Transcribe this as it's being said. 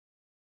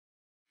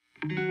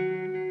Hello,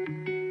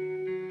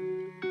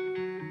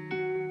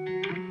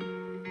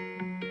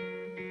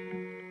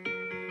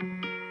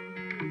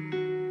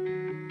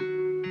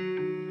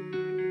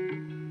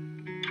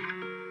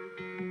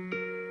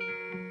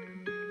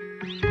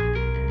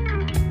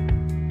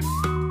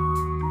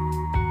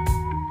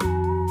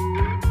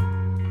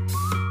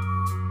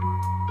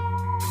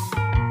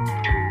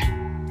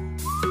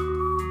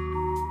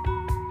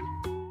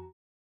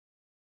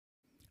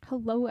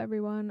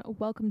 everyone.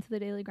 Welcome to the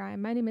Daily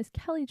Grind. My name is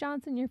Kelly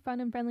Johnson, your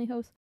fun and friendly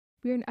host.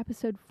 We are in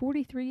episode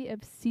 43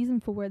 of season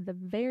 4, the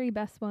very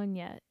best one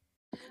yet.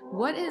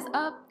 What is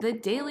up, the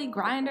Daily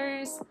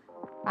Grinders?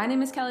 My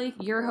name is Kelly,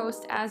 your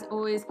host. As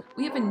always,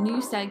 we have a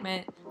new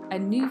segment, a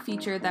new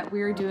feature that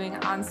we're doing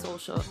on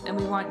social, and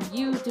we want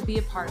you to be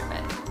a part of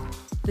it.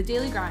 The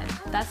Daily Grind,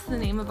 that's the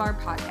name of our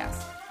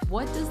podcast.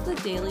 What does the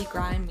Daily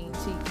Grind mean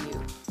to you?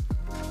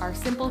 Our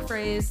simple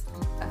phrase,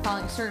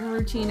 following a certain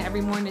routine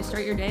every morning to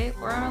start your day,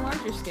 or on a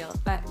larger scale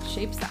that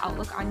shapes the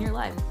outlook on your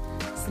life.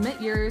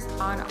 Submit yours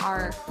on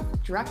our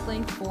direct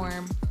link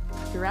form,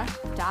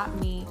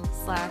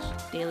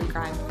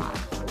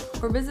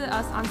 direct.me/dailygrindpod, or visit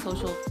us on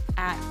social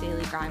at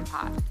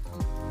dailygrindpod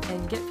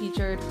and get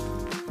featured.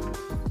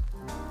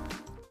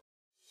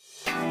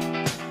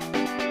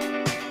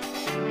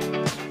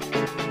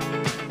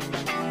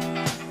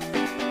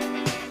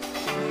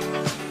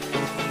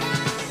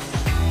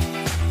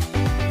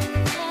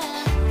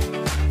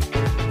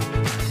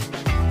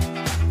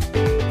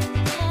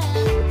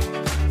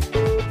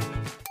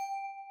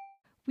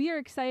 We are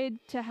excited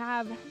to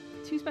have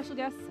two special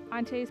guests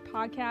on today's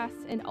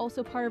podcast and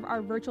also part of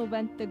our virtual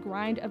event, The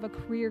Grind of a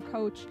Career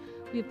Coach.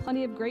 We have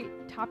plenty of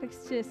great topics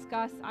to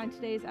discuss on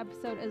today's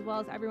episode, as well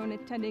as everyone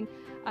attending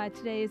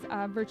today's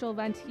virtual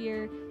event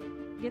here.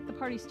 To get the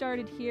party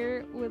started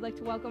here, we'd like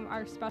to welcome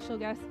our special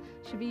guests,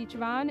 Shivee,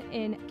 Chauhan,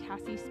 and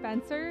Cassie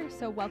Spencer.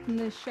 So welcome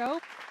to the show.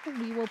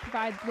 We will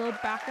provide a little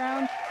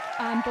background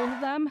on both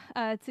of them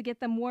to get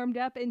them warmed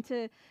up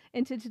into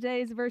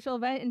today's virtual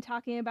event and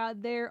talking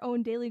about their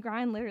own daily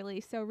grind, literally.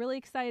 So really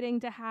exciting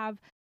to have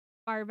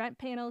our event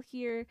panel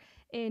here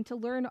and to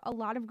learn a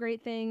lot of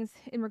great things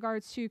in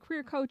regards to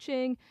career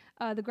coaching,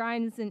 the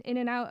grinds and in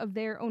and out of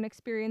their own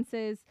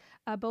experiences,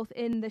 both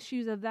in the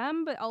shoes of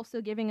them, but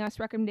also giving us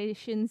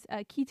recommendations,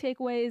 key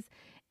takeaways,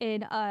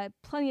 and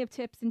plenty of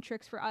tips and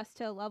tricks for us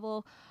to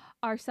level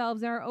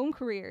ourselves in our own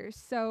careers.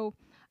 So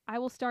I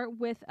will start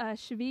with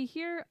Shivee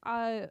here.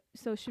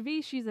 So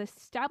Shivee, she's an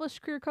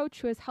established career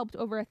coach who has helped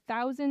over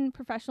 1,000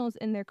 professionals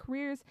in their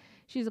careers.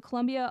 She's a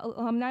Columbia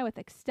alumni with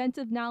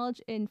extensive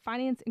knowledge in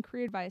finance and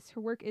career advice.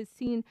 Her work is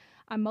seen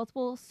on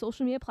multiple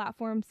social media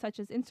platforms such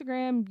as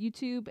Instagram,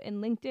 YouTube,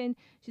 and LinkedIn.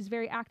 She's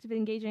very active and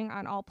engaging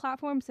on all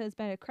platforms, has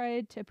been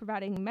accredited to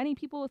providing many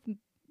people with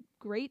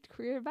great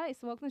career advice.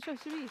 So welcome to the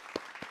show, Shivee.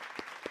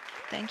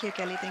 Thank you,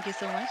 Kelly. Thank you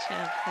so much.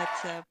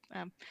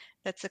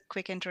 That's a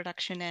quick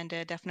introduction, and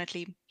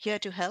definitely here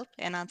to help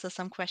and answer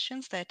some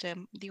questions that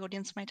the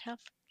audience might have.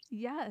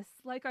 Yes,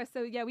 likewise.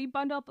 So yeah, we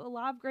bundle up a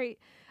lot of great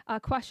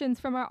questions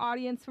from our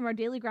audience, from our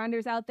daily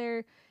grinders out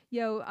there.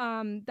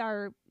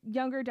 Our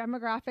younger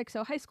demographic,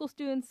 so high school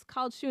students,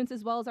 college students,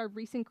 as well as our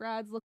recent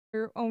grads, look at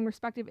their own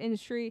respective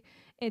industry.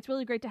 And it's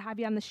really great to have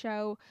you on the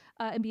show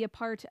and be a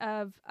part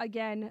of,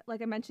 again,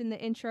 like I mentioned in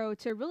the intro,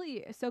 to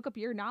really soak up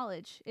your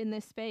knowledge in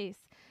this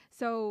space.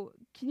 So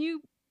can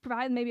you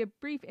provide maybe a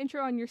brief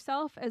intro on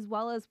yourself, as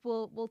well as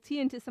we'll tee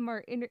into some of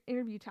our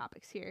interview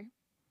topics here?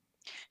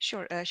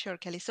 Sure,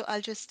 Kelly. So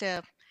I'll just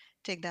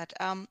take that.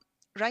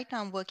 Right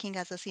now, I'm working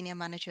as a senior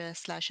manager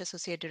slash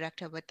associate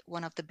director with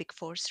one of the big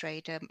fours,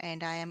 right?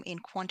 And I am in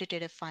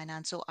quantitative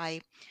finance. So I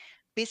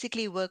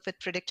basically work with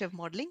predictive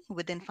modeling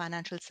within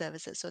financial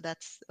services. So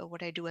that's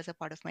what I do as a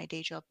part of my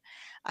day job.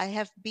 I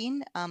have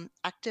been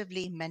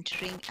actively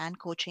mentoring and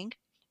coaching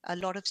a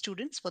lot of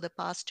students for the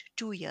past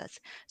 2 years.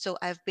 So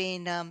I've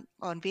been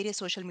on various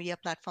social media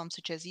platforms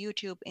such as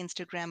YouTube,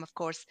 Instagram, of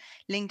course,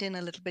 LinkedIn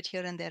a little bit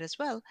here and there as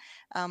well,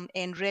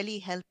 and really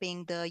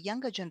helping the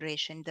younger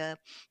generation, the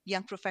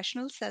young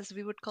professionals, as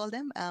we would call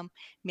them,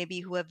 maybe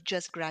who have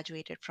just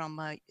graduated from,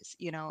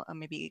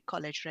 maybe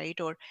college,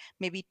 right? Or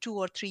maybe 2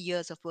 or 3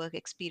 years of work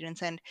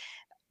experience. And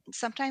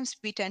sometimes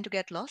we tend to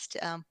get lost.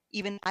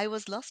 Even I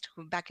was lost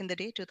back in the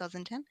day,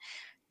 2010.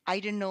 I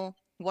didn't know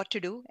what to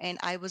do, and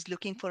I was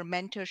looking for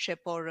mentorship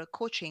or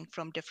coaching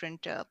from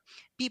different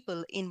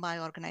people in my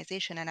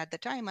organization. And at the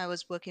time, I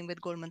was working with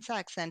Goldman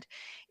Sachs, and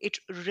it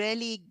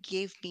really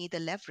gave me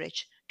the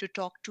leverage to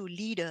talk to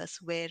leaders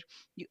where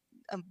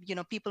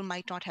people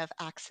might not have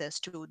access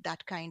to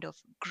that kind of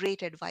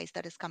great advice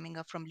that is coming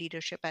up from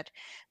leadership at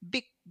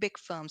big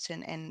firms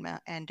and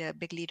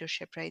big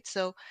leadership, right?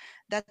 So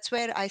that's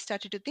where I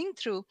started to think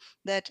through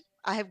that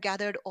I have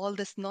gathered all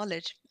this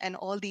knowledge and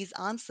all these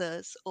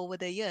answers over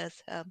the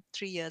years,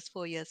 3 years,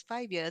 4 years,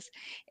 5 years.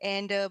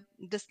 And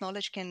this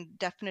knowledge can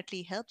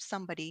definitely help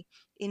somebody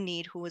in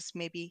need who is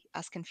maybe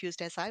as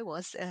confused as I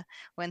was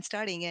when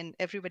starting, and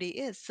everybody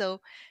is. So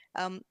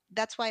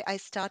that's why I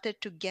started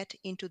to get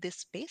into this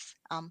space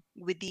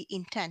with the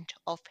intent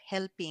of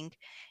helping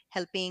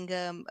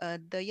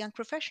the young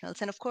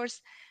professionals. And of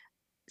course,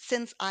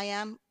 since I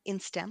am in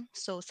STEM,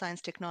 so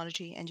science,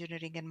 technology,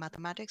 engineering, and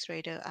mathematics,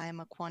 right? I am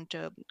a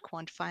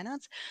quant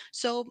finance.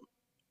 So,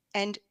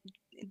 and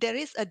there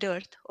is a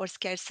dearth or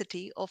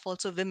scarcity of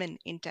also women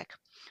in tech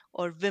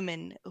or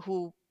women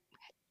who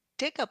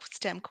take up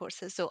STEM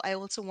courses. So I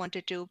also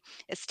wanted to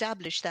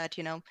establish that,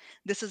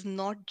 this is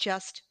not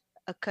just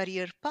a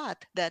career path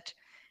that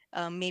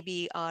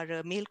maybe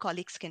our male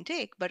colleagues can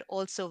take, but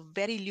also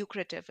very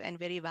lucrative and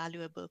very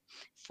valuable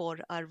for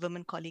our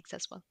women colleagues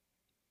as well.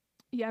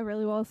 Yeah,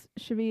 really well,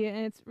 Shivee,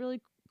 and it's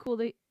really cool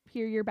to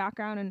hear your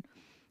background and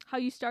how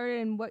you started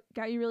and what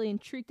got you really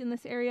intrigued in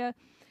this area.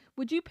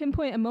 Would you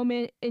pinpoint a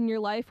moment in your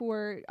life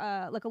where,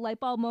 like a light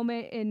bulb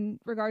moment in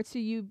regards to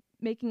you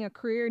making a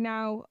career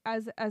now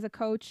as a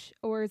coach,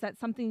 or is that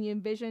something you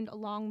envisioned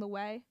along the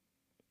way?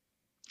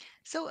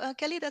 So,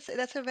 Kelly, that's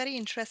a very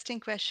interesting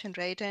question,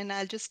 right? And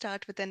I'll just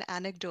start with an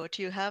anecdote.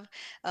 You have,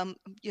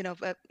 you know,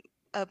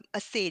 a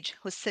sage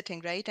who's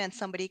sitting, right? And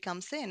somebody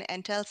comes in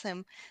and tells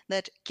him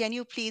that, "Can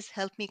you please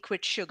help me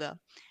quit sugar?"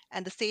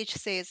 And the sage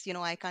says,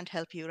 "I can't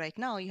help you right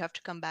now. You have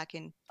to come back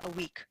in a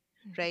week."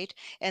 Right.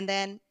 And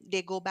then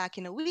they go back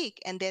in a week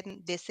and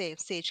then they say,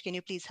 "Sage, can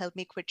you please help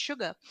me quit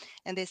sugar?"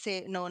 And they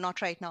say, "No,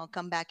 not right now.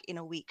 Come back in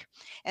a week."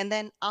 And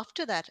then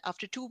after that,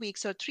 after 2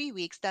 weeks or 3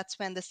 weeks, that's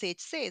when the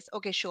sage says,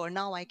 "Okay, sure,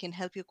 now I can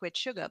help you quit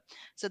sugar."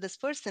 So this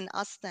person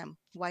asks them,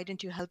 "Why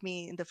didn't you help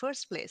me in the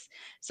first place?"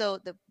 So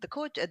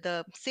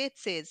the sage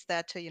says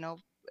that,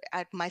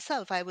 at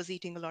myself, I was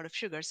eating a lot of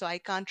sugar, so I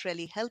can't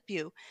really help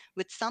you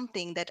with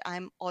something that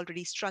I'm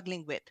already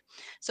struggling with.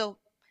 So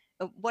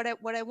what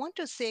I want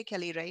to say,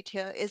 Kelly, right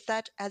here is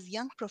that as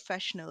young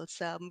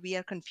professionals, we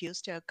are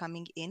confused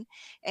coming in,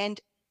 and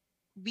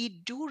we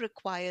do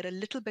require a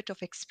little bit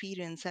of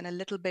experience and a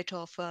little bit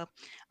of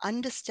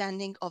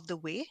understanding of the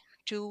way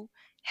to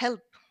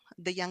help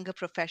the younger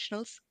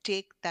professionals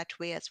take that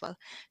way as well.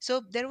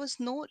 So there was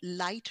no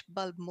light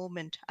bulb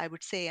moment, I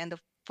would say. And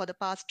for the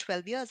past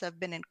 12 years, I've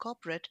been in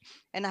corporate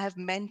and I have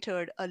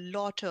mentored a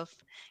lot of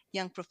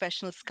young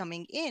professionals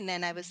coming in,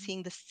 and I was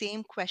seeing the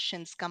same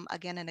questions come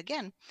again and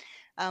again.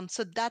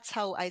 So that's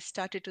how I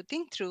started to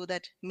think through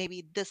that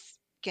maybe this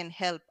can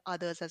help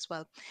others as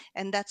well.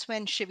 And that's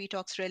when Shivy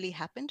Talks really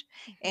happened.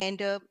 And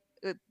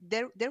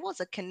there was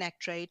a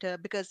connect, right?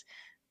 Because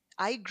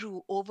I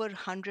grew over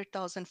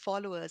 100,000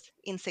 followers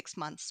in 6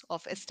 months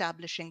of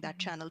establishing that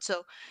channel.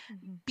 So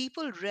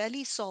people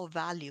really saw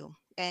value.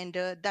 And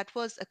that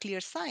was a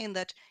clear sign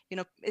that,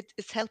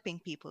 it's helping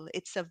people.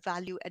 It's a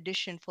value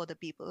addition for the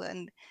people.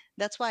 And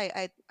that's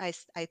why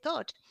I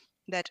thought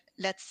that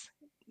let's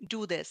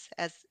do this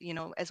as,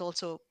 as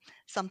also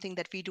something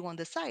that we do on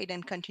the side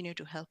and continue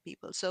to help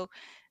people. So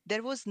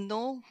there was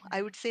no,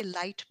 I would say,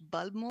 light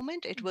bulb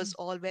moment. It was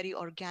all very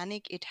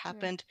organic. It Right.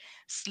 happened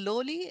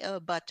slowly,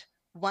 but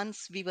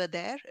once we were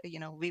there,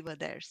 we were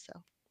there. So.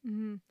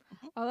 Mm-hmm.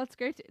 Mhm, Oh, that's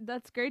great.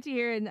 That's great to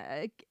hear.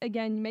 And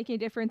again, making a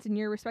difference in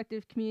your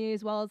respective community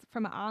as well as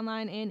from an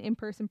online and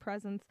in-person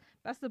presence.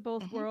 Best of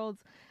both mhm.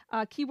 worlds.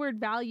 Keyword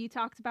value you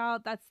talked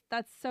about. That's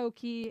so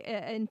key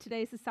in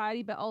today's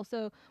society, but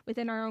also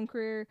within our own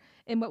career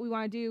and what we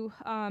want to do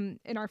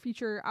in our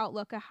future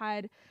outlook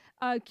ahead.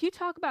 Can you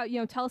talk about,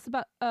 tell us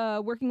about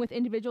working with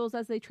individuals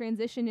as they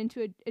transition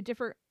into a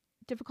different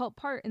difficult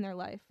part in their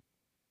life?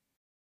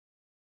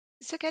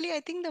 So, Kelly, I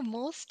think the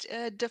most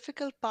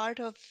difficult part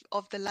of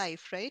the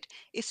life, right,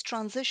 is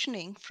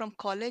transitioning from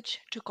college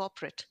to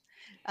corporate.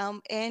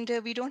 And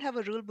we don't have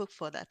a rule book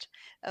for that.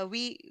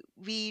 We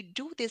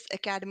do these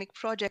academic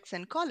projects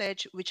in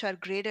college, which are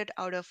graded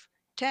out of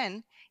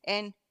 10,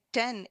 and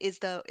 10 is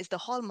the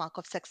hallmark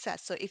of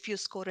success. So if you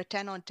score a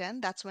 10 on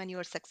 10, that's when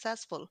you're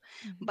successful.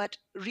 Mm-hmm. But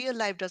real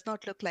life does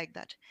not look like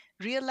that.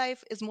 Real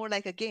life is more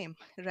like a game,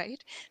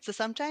 right? So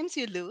sometimes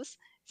you lose,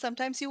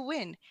 sometimes you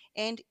win,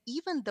 and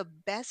even the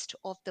best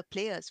of the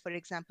players, for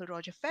example,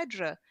 Roger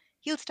Federer,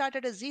 he'll start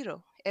at a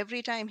zero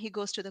every time he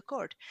goes to the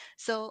court.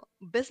 So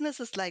business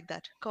is like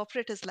that,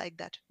 corporate is like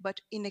that.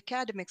 But in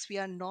academics, we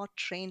are not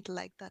trained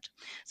like that.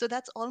 So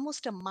that's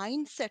almost a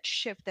mindset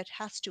shift that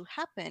has to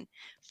happen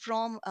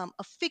from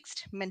a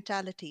fixed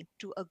mentality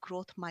to a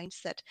growth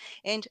mindset.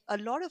 And a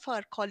lot of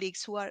our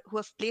colleagues who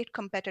have played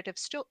competitive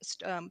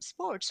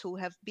sports, who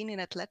have been in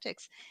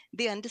athletics,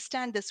 they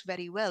understand this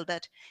very well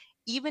that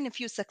even if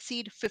you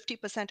succeed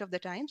 50% of the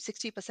time,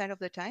 60% of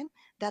the time,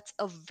 that's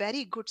a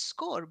very good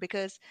score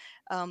because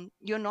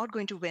you're not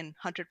going to win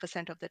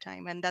 100% of the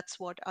time. And that's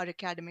what our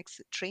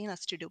academics train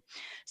us to do.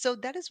 So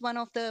that is one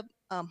of the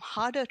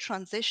harder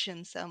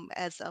transitions,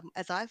 as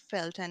I've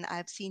felt and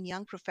I've seen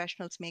young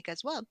professionals make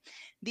as well.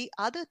 The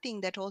other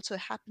thing that also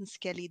happens,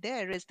 Kelly,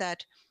 there is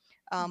that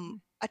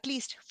at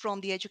least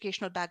from the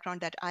educational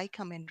background that I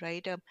come in,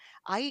 right?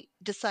 I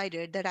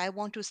decided that I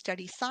want to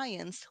study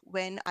science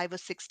when I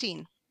was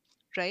 16,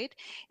 right?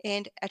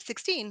 And at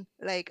 16,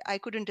 like I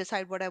couldn't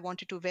decide what I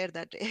wanted to wear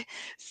that day.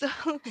 So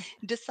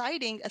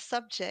deciding a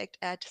subject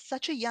at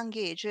such a young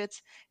age,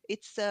 it's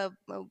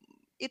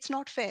it's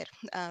not fair,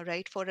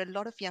 right, for a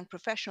lot of young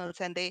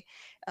professionals, and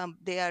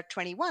they are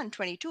 21,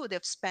 22.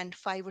 They've spent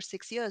 5 or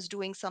 6 years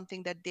doing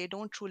something that they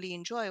don't truly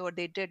enjoy, or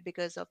they did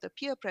because of the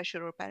peer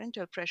pressure or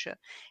parental pressure,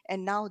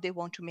 and now they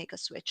want to make a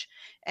switch.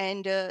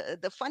 And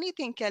the funny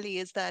thing, Kelly,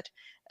 is that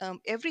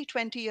every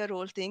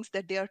 20-year-old thinks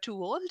that they are too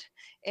old,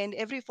 and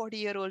every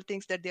 40-year-old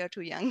thinks that they are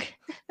too young.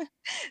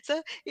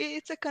 So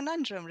it's a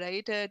conundrum,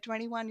 right? A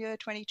 21-year,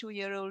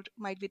 22-year-old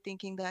might be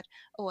thinking that,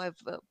 oh,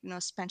 I've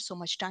spent so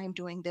much time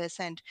doing this,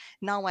 and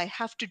now I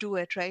have to do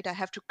it, right? I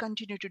have to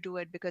continue to do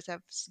it because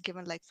I've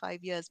given like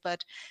 5 years.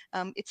 But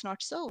it's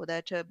not so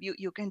that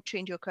you can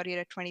change your career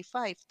at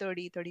 25,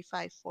 30,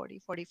 35, 40,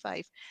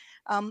 45.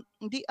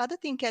 The other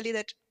thing, Kelly,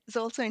 that is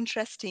also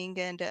interesting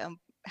and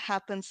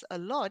happens a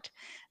lot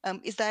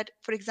is that,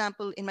 for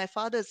example, in my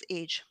father's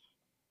age,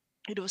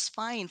 it was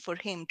fine for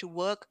him to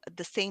work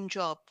the same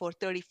job for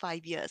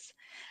 35 years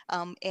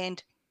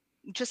and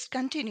just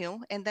continue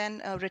and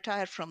then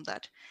retire from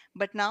that.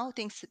 But now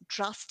things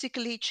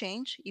drastically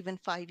change even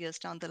 5 years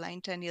down the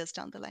line, 10 years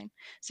down the line.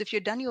 So if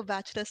you've done your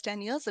bachelor's 10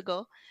 years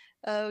ago,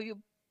 you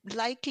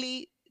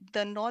likely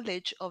the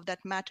knowledge of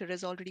that matter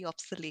is already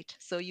obsolete.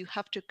 So you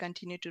have to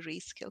continue to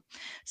reskill.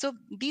 So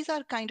these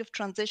are kind of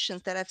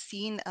transitions that I've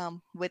seen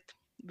with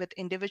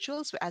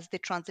individuals as they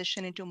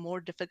transition into a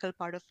more difficult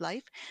part of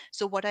life.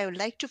 So what I would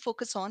like to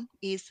focus on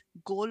is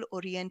goal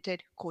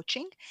oriented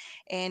coaching.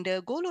 And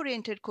goal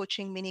oriented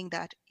coaching, meaning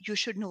that you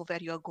should know where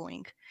you're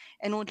going.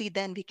 And only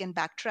then we can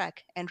backtrack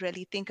and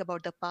really think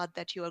about the path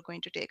that you are going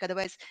to take.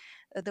 Otherwise,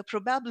 the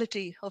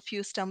probability of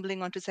you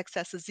stumbling onto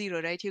success is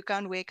zero, right? You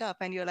can't wake up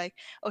and you're like,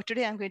 oh,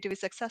 today I'm going to be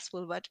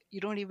successful, but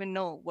you don't even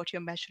know what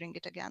you're measuring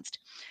it against.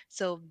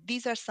 So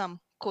these are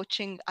some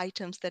coaching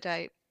items that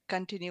I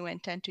continue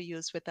and tend to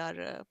use with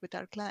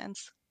our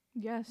clients.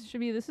 Yes,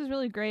 Shivee, this is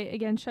really great.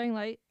 Again, shedding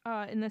light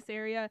in this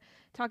area,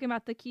 talking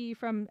about the key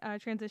from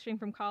transitioning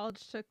from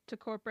college to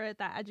corporate,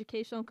 that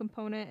educational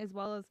component, as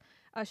well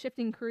as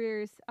shifting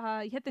careers.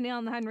 You hit the nail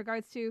on the head in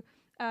regards to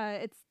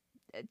it's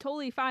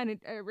totally fine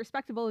and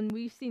respectable. And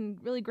we've seen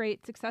really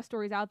great success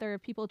stories out there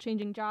of people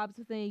changing jobs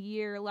within a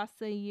year, less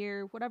than a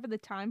year, whatever the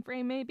time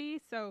frame may be.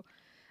 So,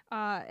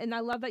 and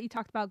I love that you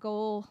talked about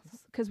goals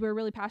because we're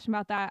really passionate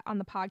about that on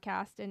the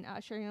podcast and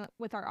sharing it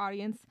with our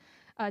audience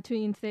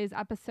tuning in today's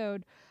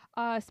episode.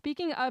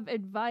 Speaking of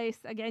advice,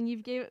 again,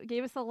 you've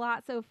gave us a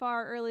lot so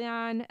far early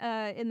on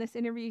in this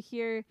interview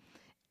here.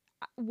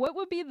 What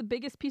would be the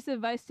biggest piece of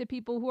advice to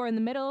people who are in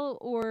the middle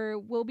or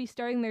will be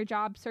starting their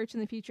job search in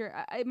the future?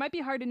 It might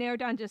be hard to narrow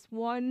down just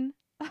one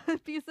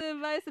piece of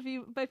advice,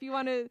 but if you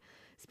want to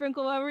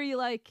sprinkle whatever you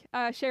like,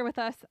 share with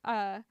us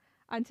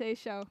on today's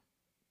show.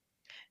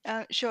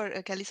 Sure,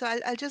 Kelly. So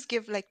I'll just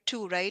give like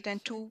two, right?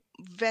 And two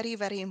very,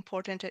 very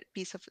important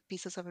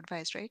pieces of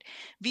advice, right?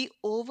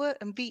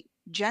 We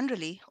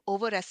generally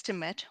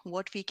overestimate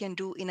what we can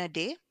do in a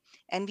day,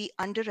 and we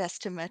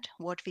underestimate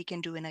what we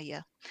can do in a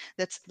year.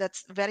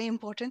 That's very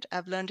important.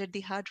 I've learned it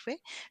the hard way.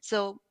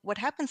 So what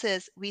happens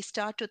is we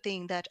start to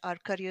think that our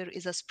career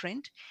is a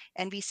sprint,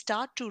 and we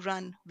start to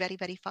run very,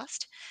 very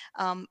fast,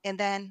 and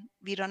then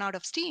we run out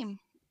of steam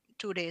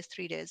 2 days,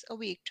 3 days, a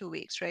week, 2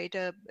 weeks, right?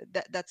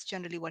 That's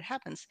generally what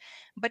happens.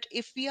 But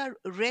if we are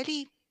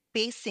really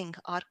pacing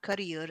our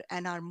career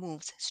and our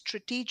moves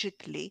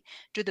strategically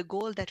to the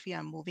goal that we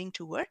are moving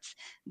towards,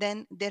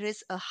 then there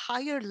is a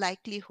higher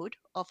likelihood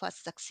of us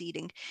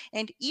succeeding.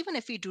 And even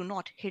if we do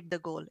not hit the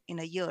goal in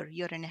a year,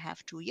 year and a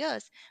half, 2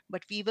 years,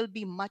 but we will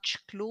be much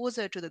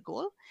closer to the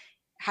goal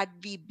had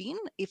we been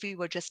if we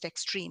were just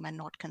extreme and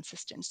not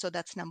consistent. So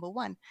that's number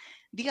one.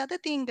 The other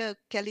thing,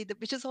 Kelly,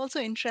 which is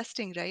also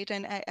interesting, right?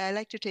 And I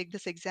like to take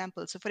this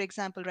example. So, for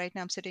example, right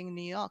now I'm sitting in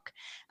New York.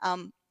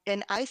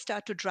 And I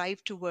start to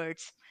drive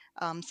towards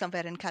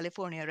somewhere in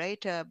California,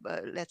 right?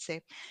 Let's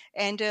say.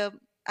 And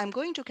I'm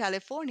going to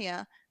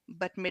California,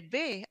 but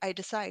midway I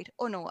decide,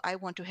 oh no, I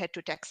want to head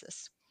to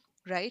Texas,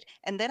 right?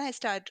 And then I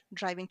start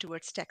driving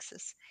towards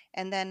Texas.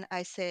 And then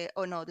I say,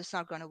 oh no, this is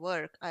not going to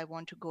work. I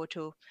want to go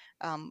to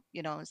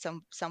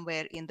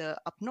somewhere in the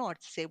up north,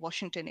 say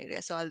Washington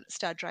area. So I'll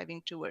start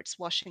driving towards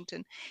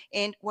Washington.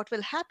 And what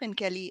will happen,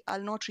 Kelly,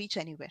 I'll not reach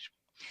anywhere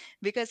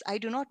because I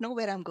do not know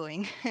where I'm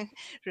going,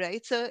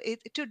 right? So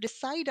to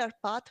decide our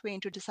pathway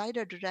and to decide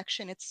our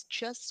direction, it's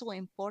just so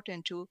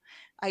important to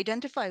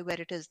identify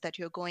where it is that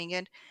you're going.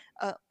 And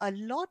a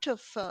lot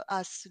of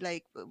us,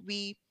 like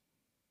we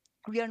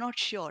are not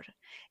sure.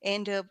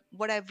 And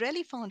what I've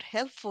really found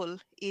helpful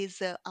is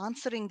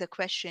answering the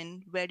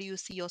question, where do you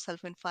see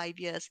yourself in 5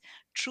 years,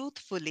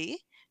 truthfully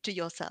to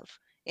yourself.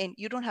 And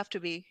you don't have to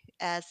be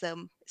as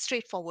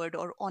straightforward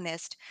or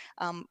honest.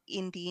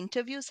 In the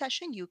interview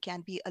session, you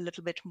can be a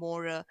little bit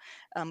more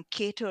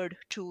catered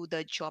to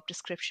the job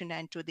description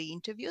and to the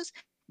interviews,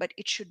 but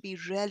it should be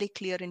really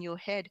clear in your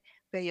head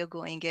where you're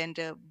going and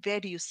where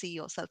do you see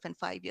yourself in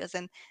 5 years.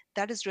 And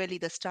that is really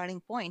the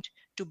starting point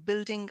to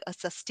building a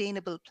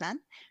sustainable plan,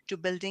 to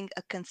building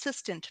a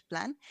consistent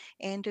plan,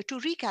 and to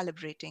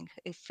recalibrating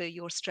if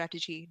your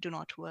strategy do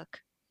not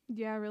work.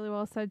 Yeah, really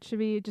well said. Should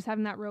be just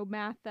having that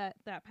roadmap, that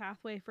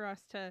pathway for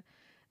us to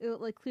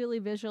like clearly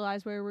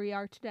visualize where we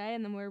are today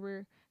and then where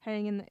we're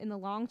heading in the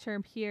long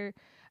term here.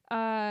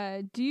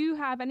 Do you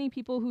have any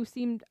people who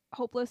seemed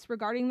hopeless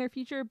regarding their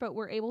future, but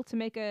were able to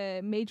make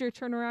a major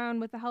turnaround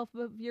with the help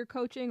of your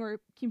coaching, or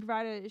can you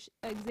provide an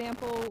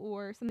example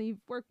or something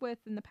you've worked with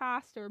in the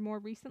past or more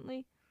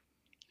recently?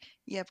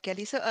 Yep,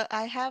 Kelly. So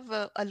I have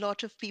a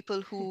lot of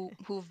people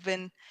who've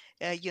been,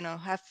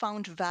 have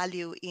found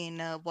value in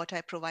what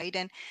I provide.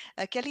 And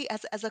Kelly,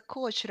 as a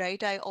coach,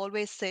 right, I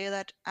always say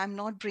that I'm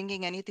not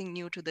bringing anything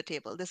new to the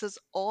table. This is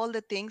all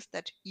the things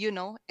that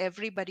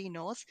everybody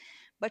knows,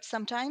 but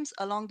sometimes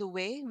along the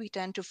way we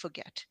tend to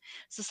forget.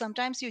 So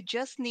sometimes you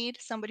just need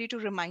somebody to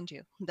remind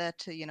you that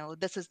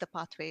this is the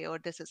pathway or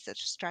this is the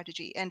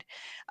strategy. And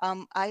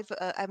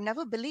I've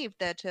never believed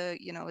that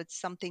it's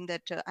something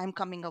that I'm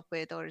coming up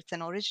with or it's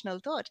an original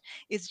thought.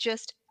 It's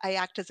just I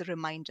act as a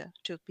reminder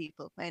to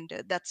people, and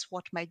that's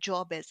what my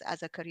job is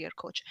as a career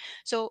coach.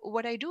 So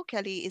what I do,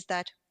 Kelly, is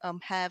that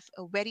have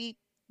a very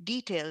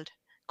detailed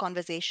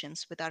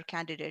conversations with our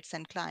candidates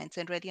and clients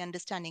and really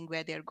understanding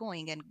where they're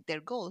going and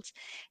their goals,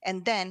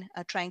 and then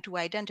trying to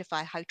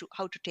identify how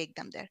to take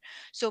them there.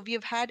 So we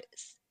have had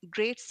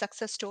great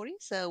success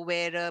stories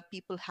where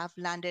people have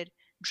landed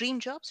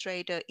dream jobs,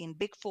 right, in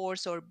big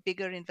fours or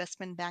bigger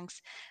investment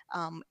banks.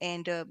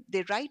 And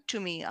they write to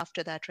me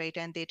after that, right,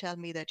 and they tell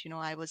me that,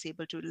 I was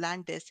able to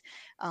land this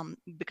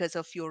because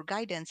of your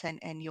guidance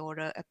and your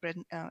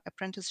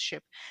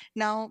apprenticeship.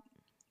 Now,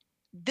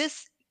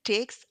 this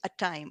takes a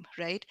time,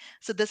 right?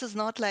 So this is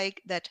not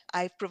like that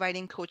I'm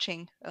providing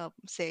coaching,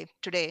 say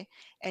today,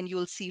 and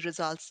you'll see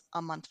results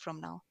a month from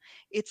now.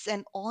 It's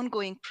an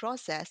ongoing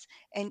process,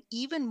 and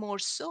even more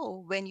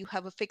so when you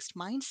have a fixed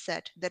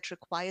mindset that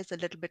requires a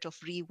little bit of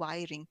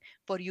rewiring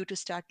for you to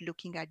start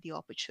looking at the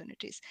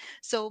opportunities.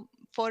 So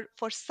for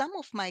some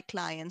of my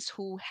clients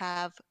who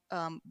have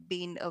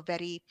been a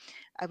very,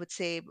 I would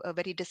say,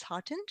 very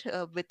disheartened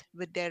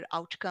with their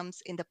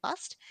outcomes in the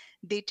past,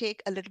 they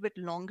take a little bit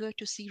longer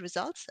to see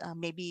results.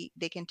 Maybe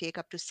they can take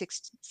up to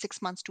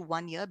six months to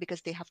 1 year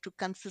because they have to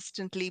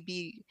consistently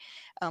be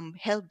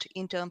helped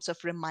in terms of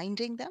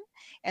reminding them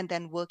and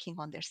then working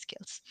on their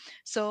skills.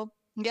 So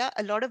yeah,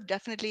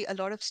 definitely a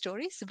lot of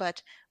stories,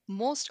 but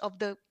most of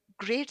the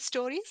great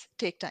stories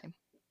take time.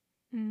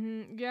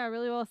 Yeah,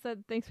 really well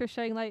said. Thanks for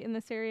shedding light in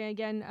this area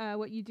again,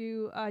 what you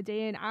do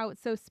day in out.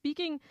 So,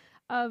 speaking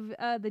of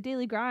the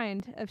daily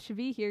grind of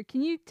Shivee here,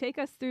 can you take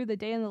us through the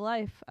day in the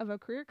life of a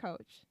career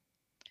coach?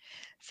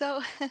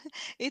 So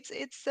it's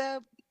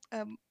a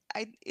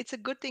it's a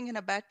good thing and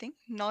a bad thing.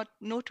 Not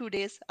no 2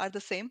 days are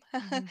the same,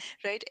 Mm-hmm.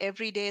 right?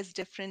 Every day is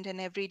different,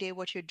 and every day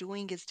what you're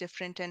doing is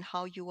different, and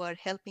how you are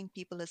helping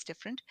people is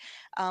different.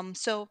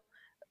 So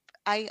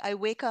I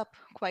wake up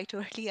quite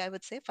early, I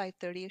would say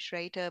 5:30ish,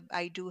 right?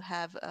 I do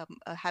have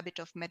a habit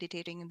of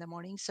meditating in the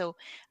morning, so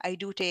I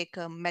do take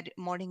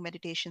morning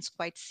meditations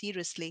quite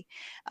seriously.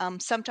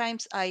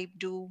 Sometimes I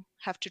do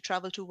have to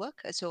travel to work,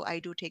 so I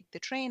do take the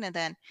train, and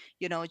then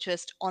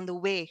just on the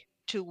way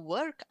to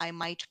work, I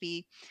might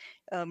be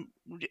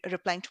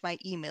replying to my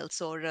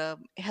emails or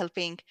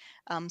helping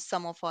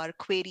some of our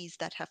queries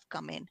that have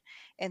come in.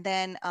 And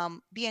then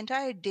the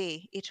entire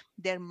day,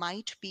 there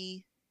might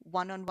be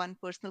one-on-one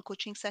personal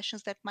coaching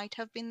sessions that might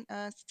have been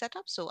set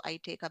up. So I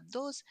take up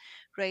those,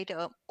 right?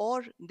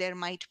 Or there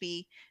might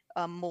be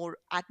more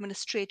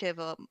administrative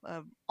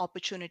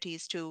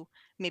opportunities to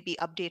maybe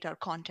update our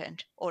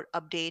content or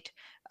update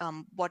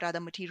what are the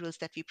materials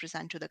that we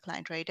present to the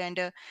client, right?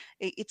 And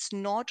it's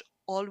not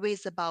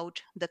always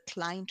about the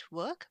client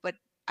work, but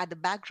at the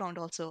background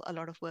also a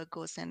lot of work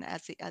goes in,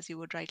 as you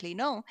would rightly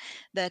know,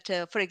 that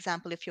for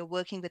example, if you're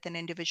working with an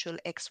individual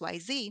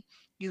XYZ,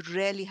 you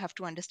really have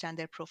to understand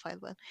their profile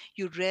well,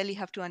 you really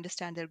have to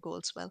understand their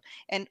goals well,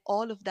 and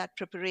all of that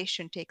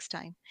preparation takes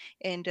time,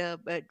 and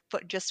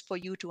but just for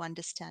you to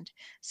understand.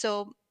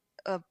 So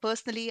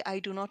personally, I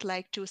do not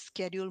like to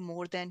schedule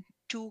more than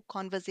two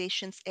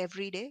conversations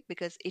every day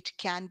because it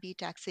can be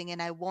taxing,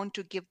 and I want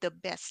to give the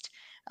best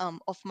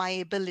of my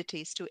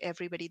abilities to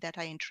everybody that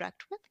I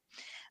interact with.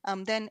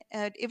 Then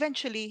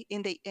eventually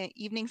in the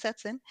evening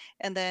sets in,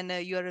 and then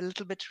you're a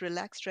little bit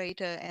relaxed, right?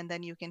 And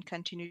then you can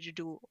continue to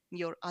do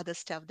your other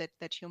stuff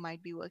that you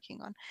might be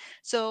working on.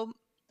 So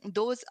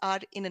those are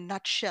in a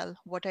nutshell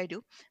what I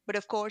do. But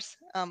of course,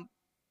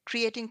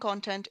 creating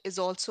content is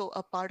also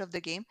a part of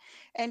the game,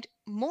 and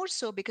more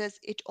so because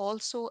it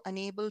also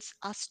enables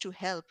us to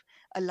help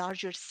a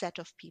larger set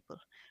of people,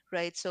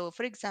 right? So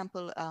for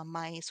example,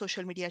 my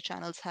social media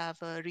channels have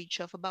a reach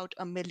of about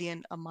 1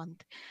 million a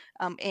month,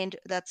 and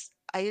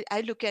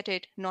I look at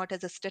it not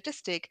as a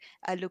statistic,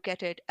 I look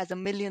at it as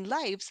 1 million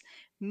lives.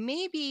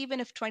 Maybe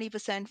even if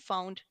 20%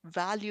 found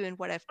value in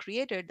what I've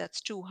created,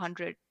 that's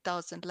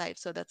 200,000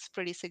 lives. So that's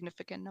pretty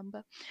significant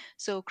number.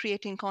 So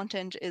creating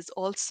content is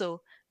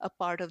also a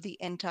part of the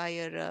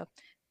entire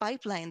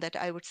pipeline that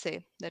I would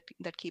say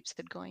that keeps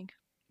it going.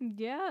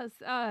 Yes.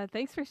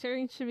 Thanks for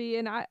sharing, Shivee.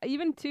 And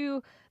even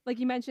too, like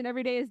you mentioned,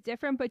 every day is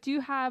different. But do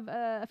you have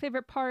a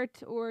favorite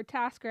part or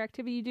task or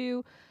activity you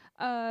do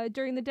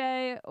during the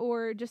day,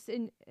 or just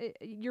in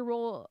your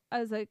role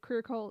as a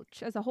career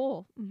coach as a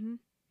whole?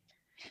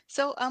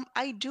 So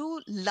I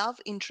do love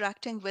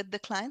interacting with the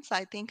clients.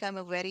 I think I'm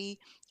a very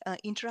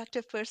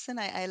interactive person.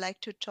 I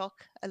like to talk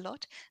a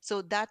lot.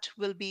 So that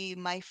will be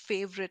my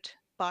favorite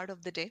part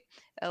of the day,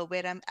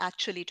 where I'm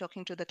actually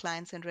talking to the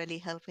clients and really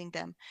helping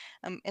them.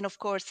 And of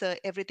course,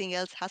 everything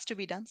else has to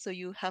be done. So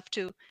you have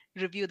to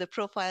review the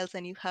profiles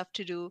and you have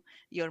to do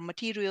your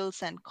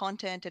materials and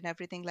content and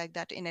everything like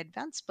that in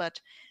advance. But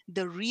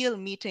the real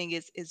meeting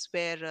is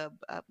where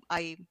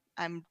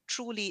I'm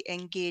truly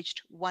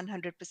engaged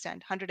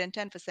 100%,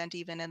 110%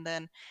 even, and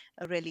then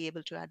really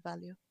able to add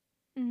value.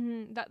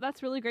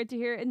 That's really great to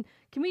hear. And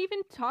can we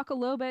even talk a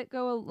little bit,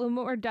 go a little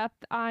more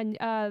depth on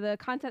the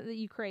content that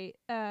you create?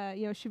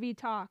 Shivee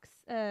talks,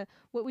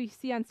 what we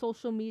see on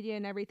social media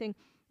and everything.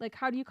 Like,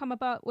 how do you come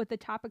about with the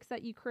topics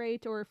that you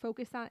create or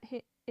focus on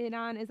hit in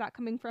on? Is that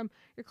coming from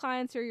your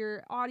clients or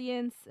your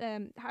audience?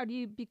 How do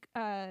you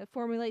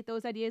formulate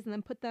those ideas and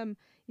then put them,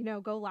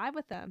 go live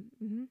with them?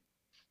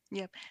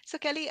 Yeah. So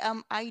Kelly,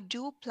 I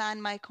do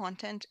plan my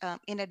content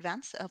in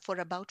advance for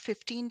about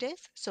 15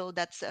 days. So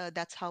that's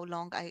how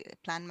long I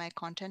plan my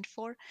content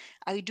for.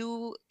 I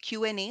do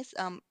Q&As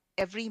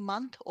every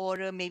month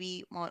or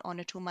maybe on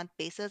a 2-month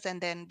basis,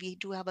 and then we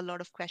do have a lot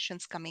of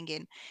questions coming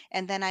in.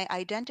 And then I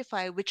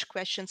identify which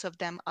questions of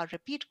them are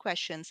repeat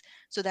questions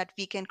so that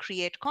we can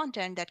create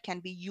content that can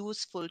be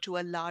useful to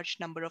a large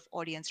number of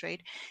audience,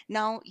 right?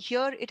 Now,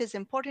 here it is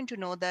important to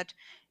know that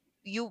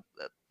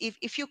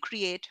if you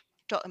create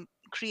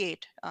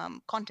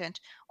content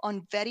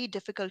on very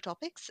difficult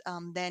topics,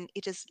 then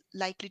it is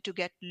likely to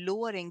get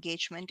lower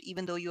engagement,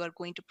 even though you are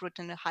going to put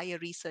in a higher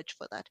research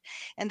for that.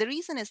 And the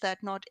reason is that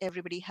not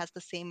everybody has the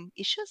same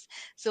issues.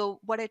 So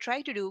what I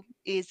try to do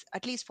is,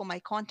 at least for my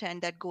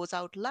content that goes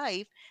out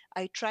live,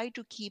 I try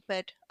to keep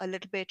it a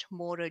little bit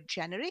more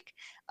generic,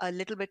 a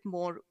little bit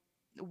more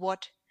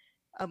what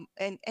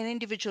an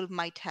individual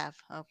might have,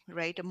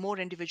 right? More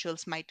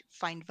individuals might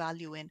find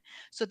value in.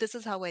 So this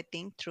is how I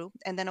think through.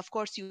 And then, of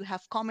course, you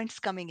have comments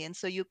coming in.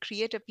 So you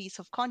create a piece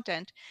of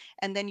content,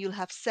 and then you'll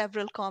have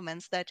several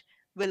comments that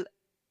will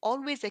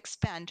always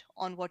expand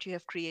on what you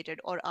have created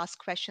or ask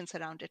questions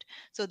around it.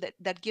 So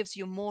that gives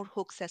you more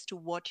hooks as to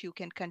what you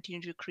can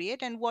continue to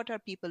create and what are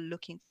people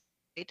looking for,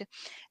 right?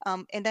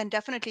 And then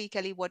definitely,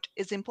 Kelly, what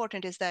is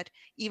important is that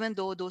even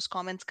though those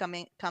comments come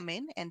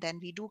in, and then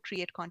we do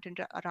create content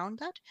around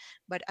that,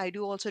 but I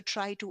do also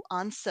try to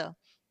answer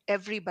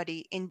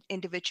everybody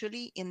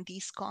individually in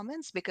these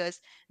comments,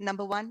 because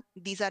number one,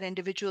 these are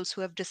individuals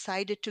who have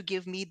decided to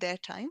give me their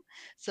time,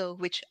 so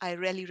which I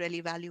really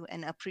really value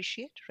and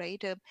appreciate,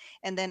 right?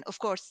 And then of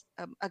course,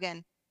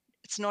 again,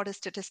 it's not a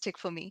statistic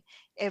for me.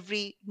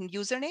 Every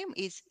username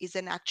is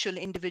an actual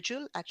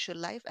individual, actual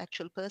life,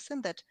 actual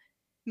person that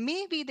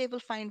maybe they will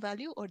find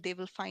value or they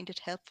will find it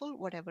helpful,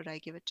 whatever I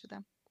give it to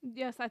them.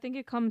 Yes, I think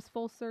it comes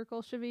full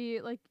circle. Should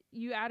be like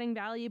you adding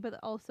value, but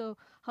also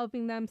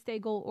helping them stay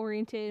goal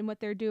oriented in what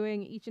they're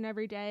doing each and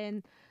every day.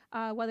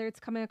 And whether it's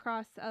coming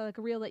across like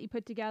a reel that you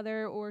put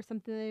together, or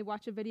something they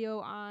watch a video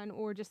on,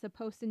 or just a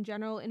post in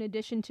general, in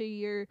addition to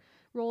your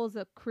role as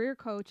a career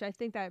coach, I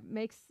think that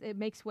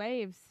makes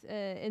waves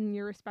in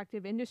your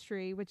respective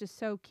industry, which is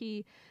so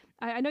key.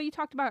 I know you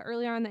talked about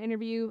earlier on in the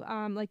interview,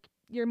 like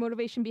your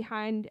motivation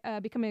behind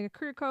becoming a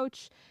career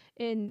coach,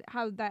 and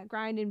how that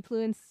grind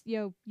influenced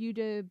you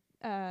to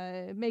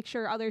make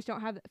sure others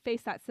don't have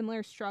face that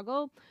similar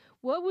struggle.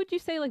 What would you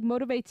say like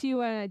motivates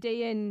you on a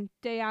day in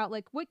day out?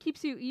 Like what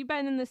keeps you've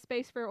been in this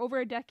space for over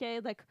a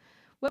decade, like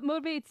what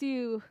motivates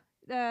you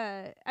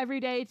every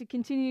day to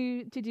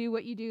continue to do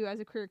what you do as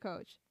a career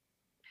coach?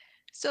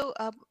 So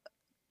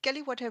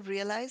Kelly, what I've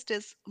realized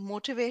is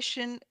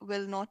motivation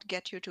will not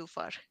get you too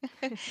far.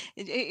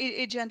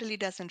 It generally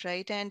doesn't,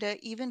 right? And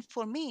even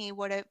for me,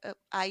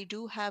 I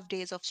do have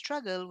days of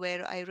struggle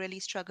where I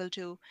really struggle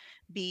to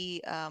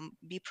be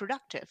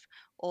productive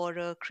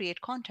or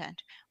create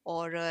content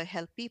or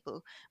help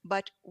people.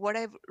 But what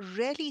I've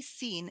really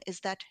seen is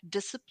that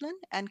discipline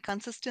and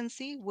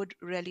consistency would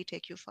really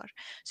take you far.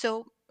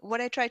 So what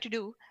I try to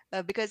do,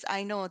 because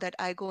I know that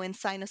I go in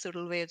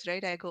sinusoidal waves,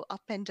 right? I go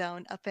up and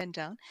down, up and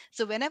down.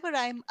 So whenever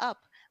I'm up,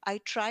 I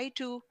try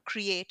to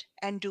create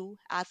and do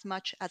as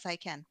much as I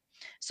can,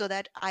 so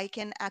that I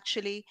can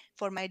actually,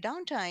 for my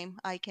downtime,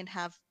 I can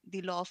have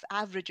the law of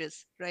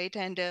averages, right?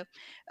 And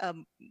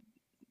um,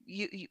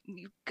 you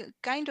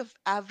kind of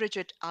average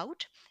it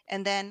out.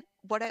 And then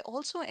what I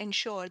also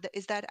ensure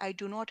is that I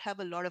do not have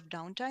a lot of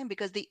downtime,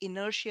 because the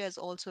inertia is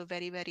also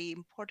very, very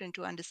important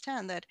to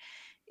understand that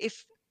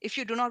if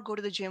you do not go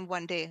to the gym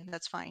one day,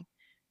 that's fine.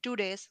 2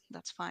 days,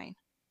 that's fine.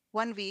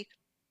 1 week,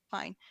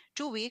 fine.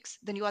 2 weeks,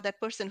 then you are that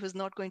person who's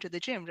not going to the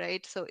gym,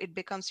 right? So it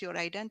becomes your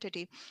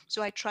identity.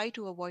 So I try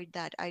to avoid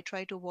that. I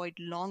try to avoid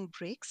long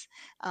breaks,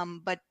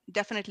 but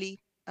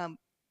definitely um,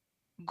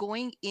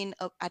 going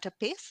at a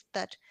pace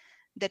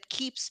that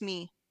keeps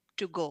me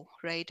to go,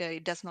 right?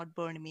 It does not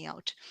burn me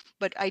out.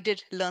 But I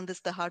did learn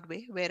this the hard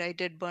way, where I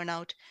did burn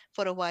out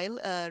for a while,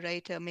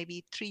 right?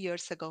 Maybe 3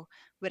 years ago,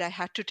 where I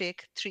had to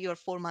take 3 or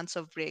 4 months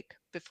of break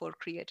before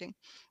creating.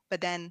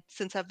 But then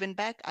since I've been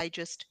back, I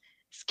just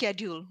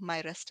schedule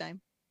my rest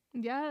time.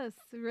 Yes,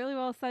 really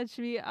well said.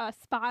 Should be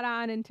spot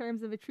on in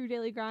terms of a true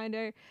daily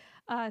grinder.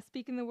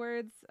 Speaking the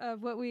words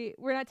of what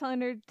we're not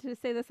telling her to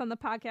say this on the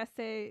podcast.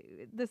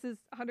 Say this is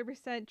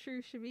 100%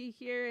 true. Should be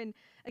here, and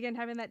again,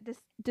 having that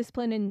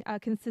discipline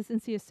and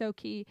consistency is so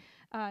key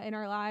in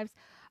our lives.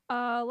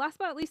 Last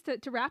but not least,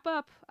 to wrap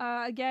up,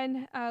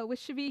 again, with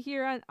Shivee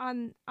here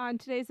on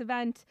today's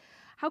event,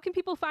 how can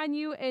people find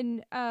you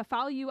and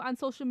follow you on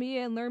social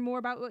media and learn more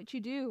about what you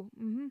do?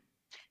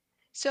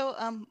 So,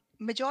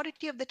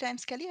 majority of the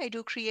times, Kelly, I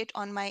do create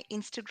on my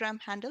Instagram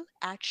handle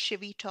at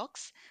Shivee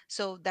Talks.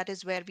 So that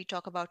is where we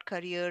talk about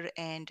career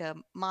and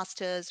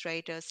masters,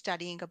 right,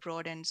 studying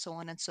abroad, and so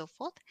on and so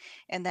forth.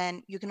 And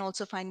then you can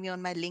also find me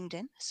on my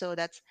LinkedIn. So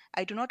that's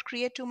I do not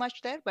create too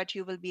much there, but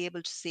you will be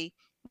able to see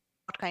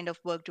what kind of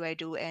work do I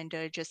do, and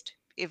just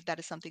if that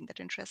is something that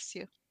interests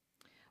you.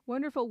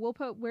 Wonderful. We'll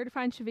put where to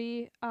find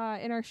Shivee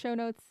in our show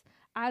notes.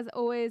 As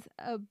always,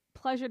 a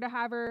pleasure to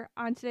have her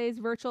on today's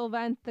virtual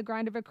event, The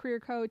Grind of a Career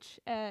Coach,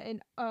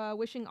 and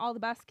wishing all the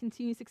best,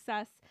 continued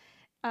success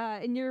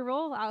in your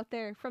role out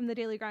there from the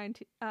Daily Grind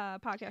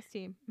podcast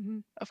team.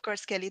 Of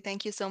course, Kelly,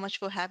 thank you so much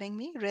for having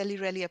me. Really,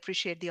 really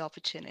appreciate the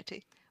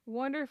opportunity.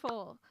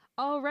 Wonderful.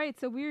 All right,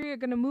 so we're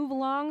going to move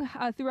along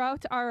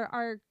throughout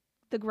our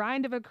the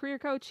grind of a career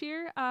coach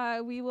here.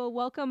 We will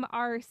welcome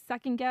our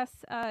second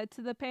guest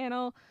to the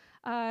panel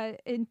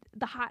in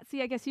the hot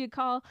seat, I guess you'd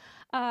call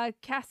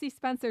Cassie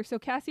Spencer. So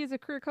Cassie is a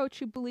career coach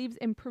who believes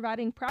in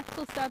providing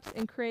practical steps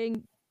and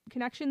creating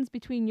connections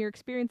between your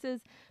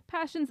experiences,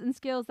 passions, and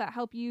skills that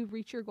help you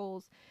reach your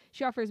goals.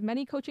 She offers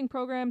many coaching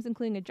programs,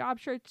 including a job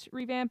search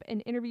revamp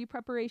and interview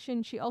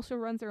preparation. She also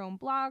runs her own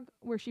blog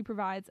where she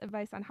provides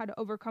advice on how to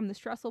overcome the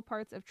stressful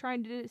parts of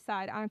trying to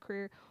decide on a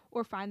career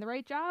or find the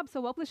right job.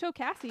 So welcome to the show,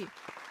 Cassie.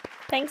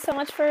 Thanks so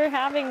much for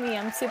having me.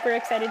 I'm super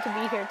excited to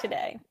be here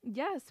today.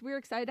 Yes, we're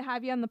excited to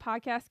have you on the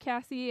podcast,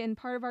 Cassie, and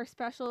part of our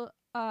special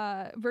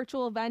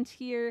virtual event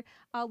here.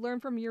 Learn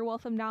from your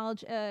wealth of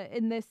knowledge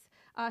in this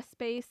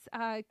space.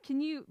 Can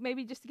you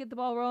maybe, just to get the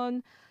ball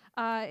rolling,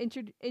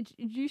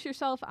 introduce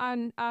yourself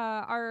on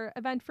our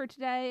event for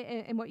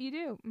today and what you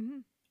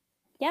do?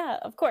 Yeah,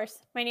 of course.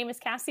 My name is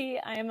Cassie.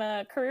 I am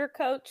a career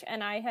coach,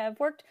 and I have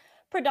worked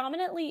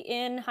predominantly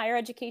in higher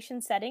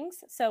education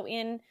settings. So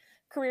in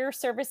career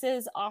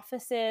services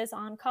offices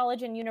on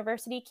college and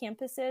university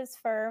campuses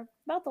for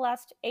about the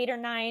last 8 or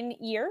 9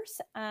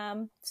 years.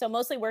 So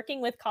mostly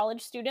working with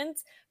college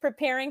students,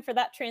 preparing for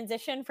that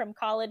transition from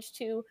college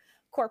to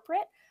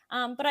corporate.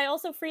 But I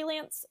also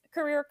freelance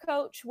career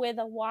coach with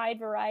a wide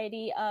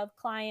variety of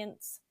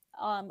clients,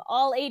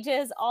 all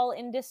ages, all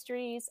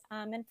industries.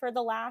 And for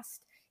the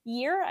last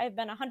year, I've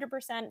been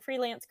 100%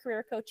 freelance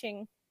career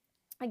coaching.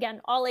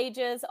 Again, all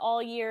ages,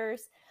 all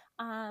years.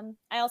 I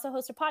also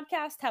host a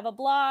podcast, have a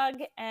blog,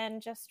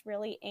 and just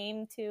really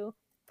aim to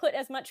put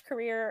as much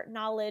career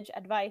knowledge,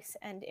 advice,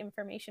 and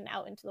information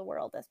out into the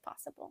world as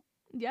possible.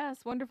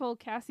 Yes, wonderful,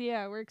 Cassie.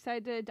 Yeah, we're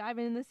excited to dive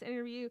into this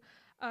interview.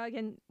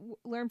 Again,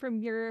 learn from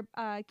your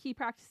key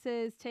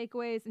practices,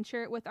 takeaways, and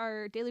share it with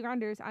our daily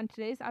grinders on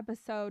today's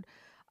episode.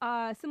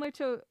 Similar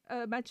to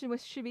mentioned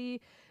with Shivee,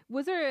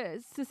 was there a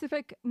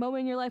specific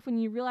moment in your life when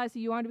you realized that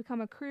you wanted to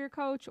become a career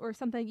coach, or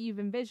something you've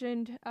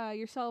envisioned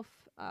yourself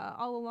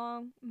all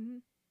along?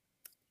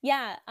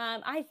 Yeah,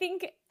 I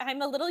think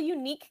I'm a little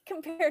unique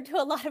compared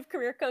to a lot of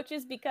career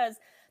coaches because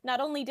not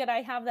only did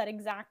I have that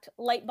exact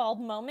light bulb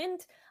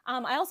moment,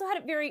 I also had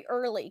it very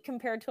early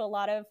compared to a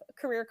lot of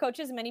career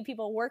coaches. Many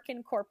people work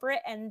in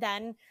corporate and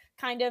then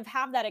kind of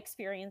have that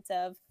experience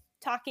of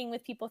talking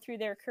with people through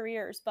their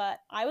careers. But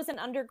I was an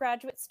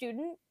undergraduate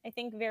student, I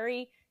think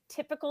very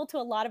typical to a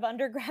lot of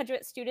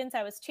undergraduate students.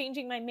 I was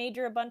changing my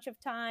major a bunch of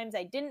times.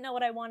 I didn't know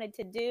what I wanted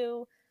to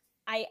do.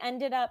 I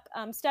ended up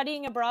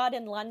studying abroad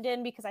in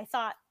London because I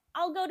thought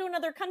I'll go to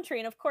another country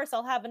and of course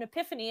I'll have an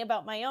epiphany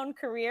about my own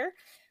career.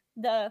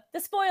 The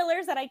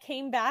spoilers that I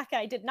came back,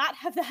 I did not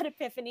have that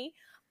epiphany,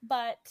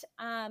 but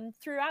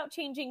throughout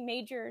changing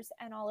majors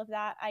and all of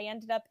that, I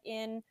ended up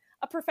in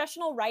a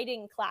professional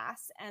writing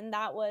class, and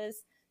that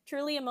was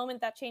truly a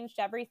moment that changed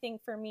everything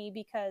for me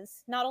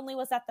because not only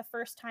was that the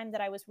first time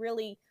that I was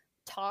really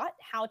taught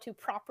how to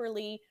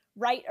properly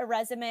write a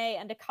resume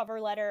and a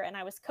cover letter, and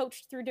I was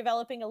coached through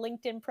developing a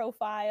LinkedIn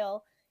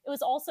profile. It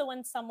was also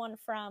when someone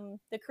from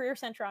the Career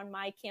Center on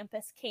my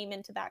campus came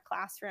into that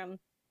classroom.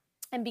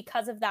 And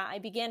because of that, I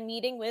began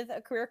meeting with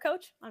a career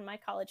coach on my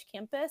college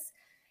campus.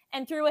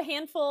 And through a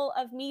handful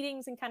of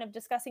meetings and kind of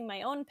discussing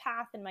my own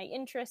path and my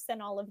interests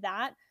and all of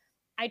that,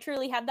 I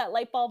truly had that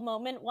light bulb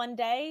moment one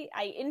day.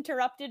 I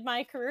interrupted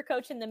my career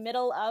coach in the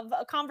middle of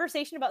a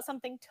conversation about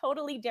something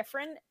totally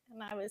different.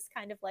 And I was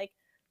kind of like,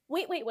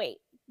 wait,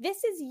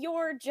 this is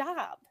your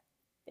job.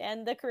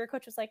 And the career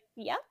coach was like,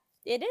 yeah,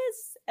 it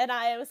is. And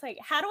I was like,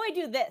 how do I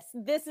do this?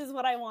 This is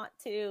what I want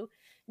to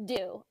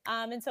do.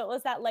 And so it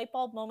was that light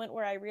bulb moment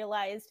where I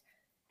realized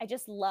I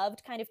just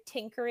loved kind of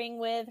tinkering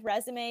with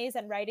resumes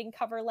and writing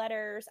cover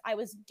letters. I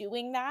was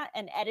doing that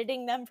and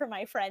editing them for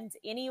my friends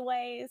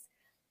anyways.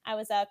 I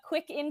was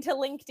quick into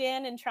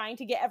LinkedIn and trying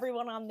to get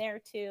everyone on there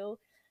too.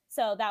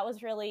 So that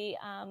was really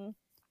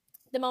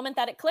the moment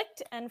that it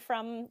clicked. And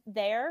from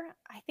there,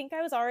 I think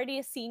I was already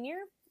a senior.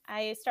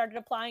 I started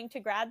applying to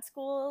grad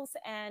schools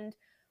and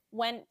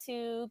went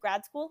to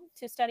grad school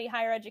to study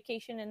higher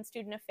education and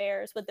student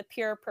affairs with the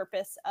pure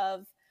purpose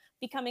of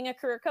becoming a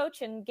career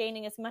coach and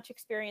gaining as much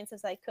experience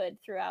as I could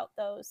throughout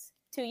those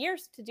 2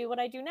 years to do what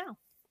I do now.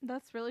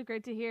 That's really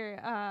great to hear.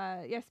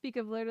 Speak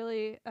of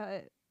literally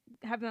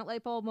having that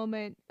light bulb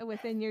moment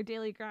within your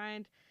daily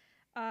grind.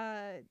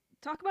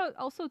 Talk about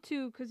also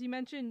too, because you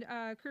mentioned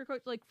career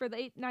coach like for the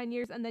 8-9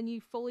 years, and then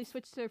you fully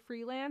switched to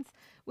freelance.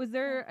 Was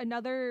there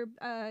another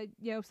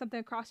something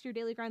across your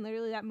daily grind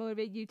literally that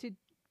motivated you to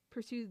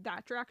pursue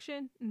that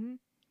direction? Mm-hmm.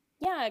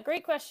 Yeah,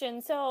 great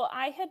question. So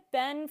I had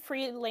been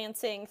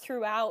freelancing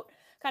throughout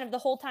kind of the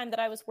whole time that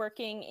I was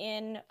working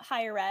in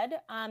higher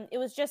ed. It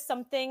was just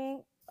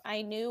something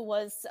I knew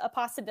was a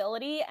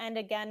possibility, and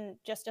again,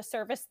 just a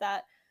service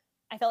that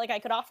I felt like I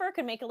could offer,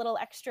 could make a little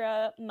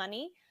extra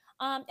money.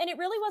 And it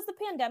really was the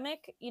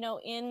pandemic,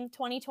 in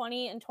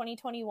 2020 and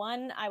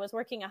 2021, I was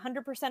working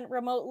 100%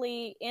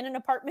 remotely in an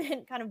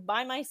apartment kind of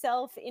by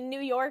myself in New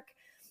York.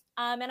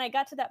 And I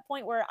got to that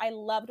point where I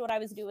loved what I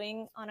was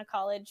doing on a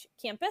college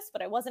campus,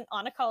 but I wasn't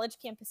on a college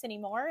campus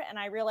anymore. And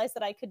I realized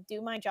that I could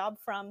do my job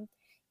from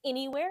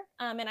anywhere.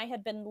 And I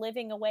had been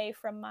living away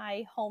from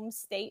my home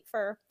state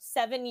for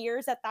 7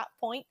 years at that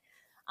point.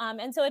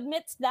 And so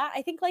amidst that,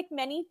 I think like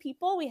many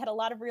people, we had a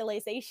lot of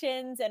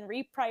realizations and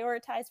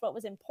reprioritized what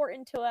was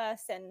important to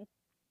us and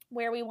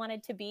where we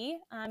wanted to be.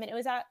 And it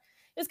was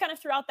kind of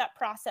throughout that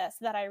process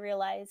that I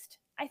realized,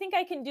 I think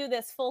I can do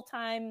this full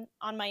time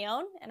on my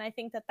own. And I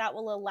think that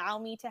will allow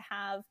me to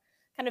have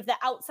kind of the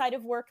outside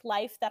of work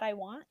life that I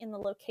want in the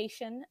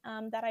location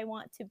that I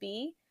want to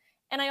be.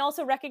 And I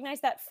also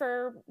recognize that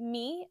for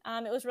me,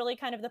 it was really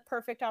kind of the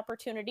perfect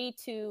opportunity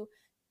to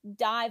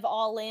dive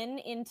all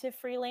into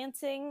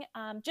freelancing,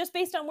 just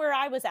based on where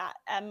I was at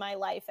in my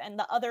life and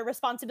the other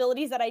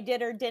responsibilities that I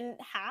did or didn't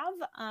have.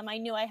 I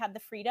knew I had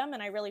the freedom,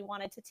 and I really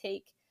wanted to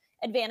take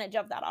advantage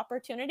of that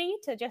opportunity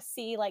to just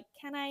see, like,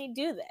 can I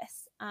do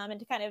this? And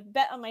to kind of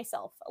bet on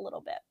myself a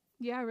little bit.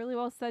 Yeah, really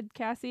well said,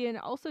 Cassie. And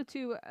also,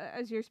 too,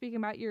 as you're speaking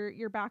about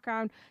your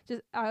background,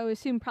 just I would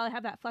assume probably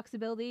have that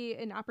flexibility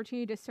and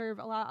opportunity to serve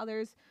a lot of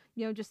others,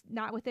 just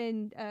not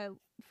within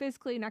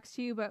physically next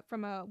to you, but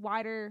from a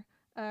wider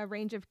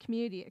range of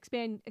community,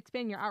 expand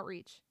your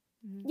outreach.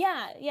 Mm-hmm.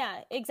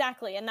 Yeah,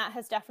 exactly. And that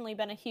has definitely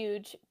been a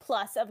huge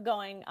plus of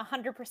going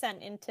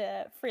 100%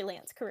 into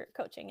freelance career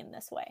coaching in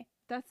this way.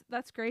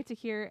 That's great to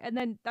hear. And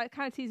then that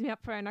kind of tees me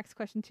up for our next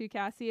question too,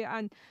 Cassie,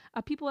 on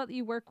people that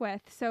you work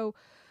with. So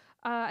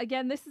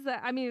again, this is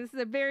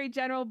a very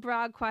general,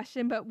 broad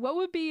question, but what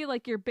would be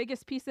like your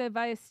biggest piece of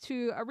advice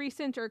to a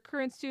recent or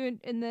current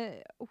student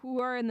who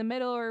are in the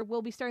middle or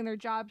will be starting their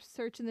job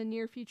search in the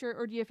near future?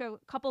 Or do you have a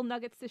couple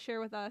nuggets to share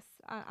with us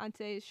on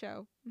today's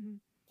show? Mm-hmm.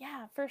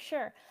 Yeah, for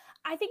sure.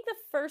 I think the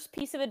first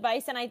piece of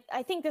advice, and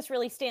I think this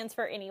really stands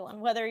for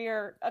anyone, whether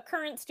you're a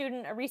current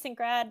student, a recent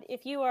grad,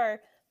 if you are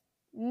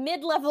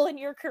mid-level in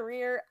your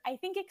career, I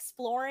think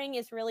exploring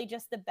is really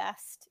just the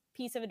best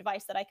piece of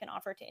advice that I can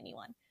offer to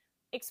anyone.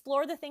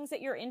 Explore the things that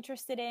you're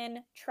interested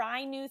in,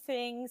 try new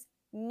things,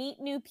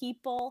 meet new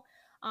people.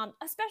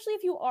 Especially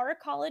if you are a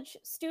college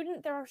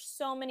student, there are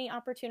so many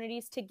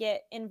opportunities to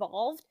get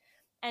involved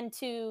and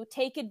to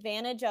take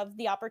advantage of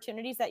the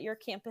opportunities that your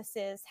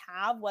campuses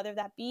have, whether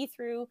that be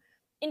through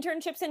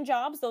internships and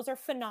jobs. Those are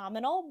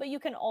phenomenal, but you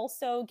can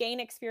also gain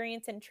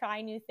experience and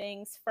try new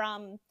things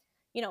from,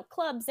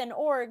 clubs and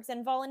orgs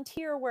and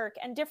volunteer work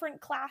and different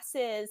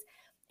classes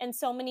and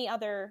so many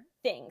other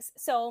things.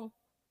 So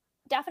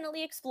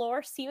definitely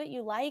explore, see what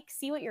you like,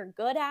 see what you're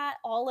good at.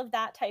 All of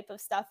that type of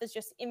stuff is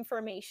just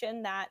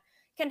information that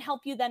can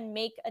help you then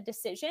make a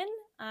decision.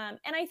 And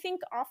I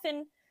think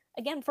often,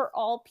 again, for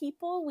all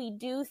people, we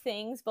do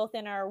things both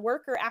in our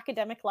work or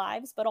academic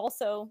lives, but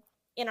also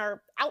in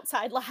our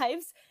outside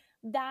lives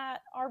that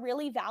are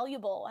really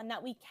valuable and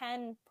that we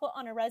can put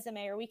on a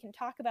resume or we can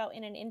talk about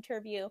in an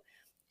interview.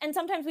 And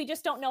sometimes we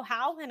just don't know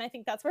how. And I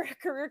think that's where a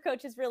career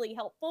coach is really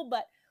helpful.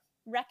 But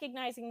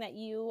recognizing that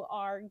you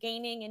are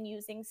gaining and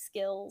using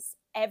skills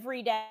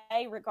every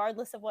day,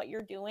 regardless of what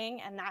you're doing.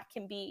 And that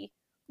can be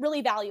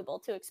really valuable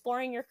to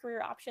exploring your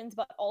career options,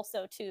 but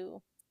also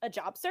to a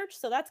job search.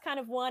 So that's kind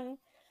of one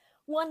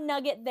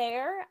nugget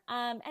there.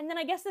 And then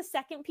I guess the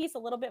second piece, a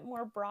little bit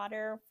more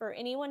broader for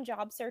anyone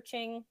job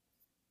searching,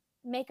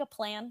 make a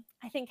plan.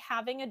 I think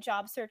having a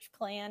job search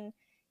plan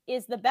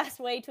is the best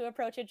way to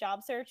approach a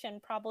job search,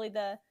 and probably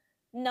the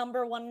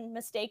number one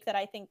mistake that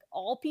I think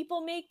all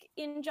people make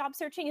in job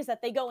searching is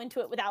that they go into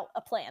it without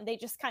a plan. They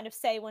just kind of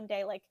say one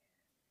day, like,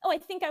 oh, I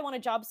think I want a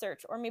job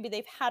search, or maybe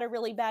they've had a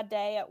really bad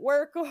day at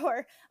work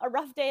or a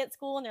rough day at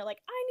school and they're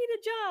like, I need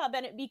a job.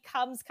 And it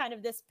becomes kind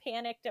of this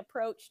panicked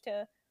approach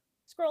to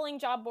scrolling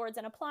job boards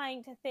and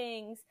applying to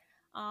things.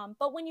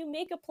 But when you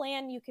make a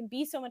plan, you can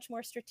be so much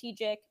more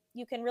strategic.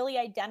 You can really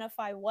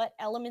identify what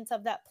elements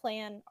of that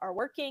plan are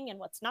working and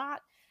what's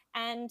not.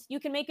 And you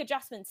can make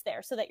adjustments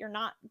there so that you're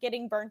not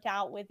getting burnt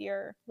out with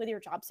your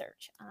job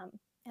search.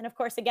 And of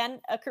course, again,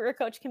 a career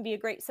coach can be a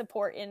great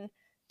support in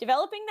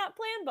developing that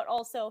plan, but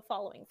also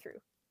following through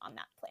on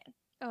that plan.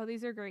 Oh,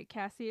 these are great,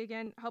 Cassie.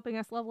 Again, helping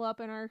us level up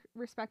in our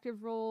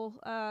respective role,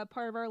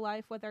 part of our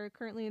life, whether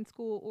currently in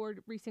school or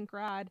recent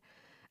grad.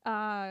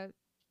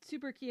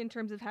 Super key in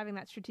terms of having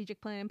that strategic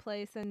plan in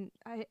place and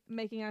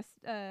making us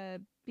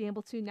be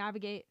able to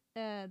navigate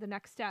the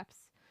next steps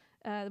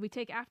that we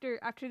take after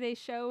today's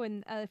show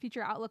and the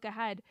future outlook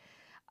ahead.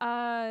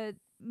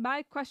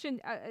 My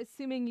question,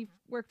 assuming you've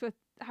worked with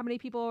how many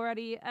people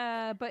already,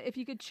 but if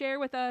you could share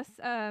with us,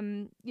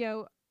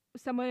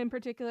 someone in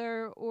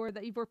particular or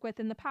that you've worked with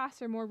in the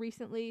past or more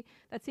recently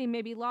that seemed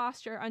maybe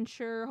lost or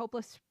unsure,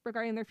 hopeless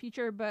regarding their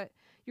future, but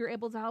you're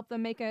able to help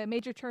them make a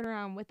major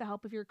turnaround with the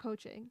help of your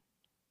coaching.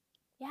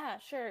 Yeah,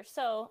 sure.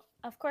 So,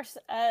 of course,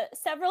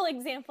 several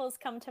examples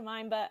come to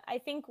mind, but I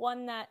think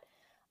one that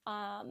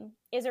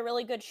is a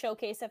really good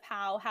showcase of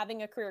how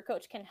having a career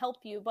coach can help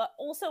you, but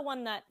also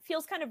one that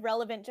feels kind of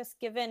relevant just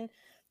given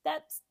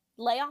that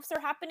layoffs are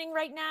happening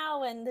right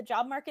now and the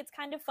job market's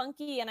kind of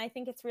funky. And I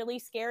think it's really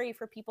scary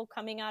for people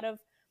coming out of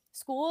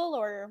school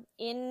or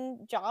in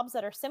jobs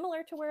that are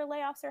similar to where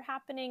layoffs are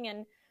happening.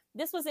 And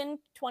this was in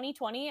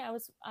 2020. I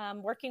was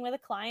working with a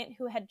client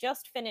who had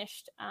just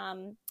finished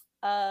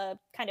a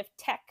kind of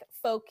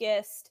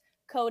tech-focused,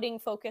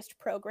 coding-focused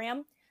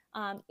program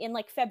in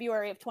like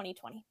February of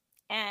 2020.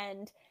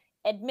 And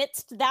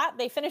amidst that,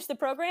 they finished the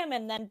program,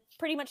 and then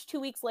pretty much 2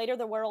 weeks later,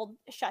 the world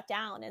shut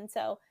down. And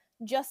so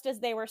just as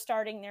they were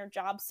starting their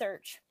job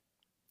search,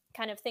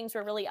 kind of things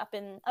were really up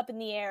in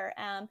the air.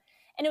 And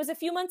it was a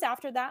few months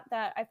after that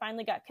I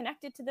finally got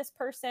connected to this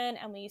person,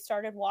 and we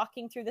started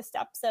walking through the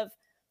steps of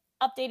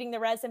updating the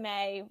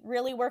resume,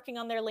 really working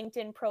on their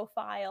LinkedIn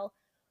profile,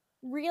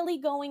 really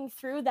going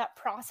through that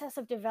process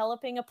of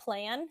developing a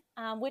plan,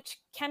 which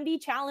can be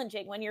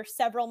challenging when you're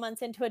several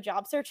months into a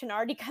job search and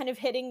already kind of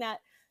hitting that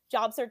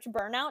job search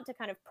burnout, to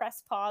kind of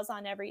press pause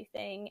on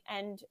everything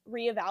and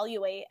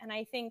reevaluate. And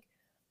I think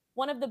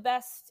one of the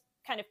best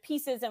kind of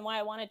pieces and why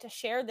I wanted to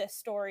share this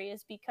story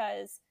is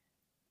because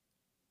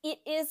it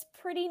is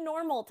pretty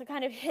normal to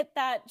kind of hit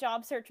that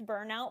job search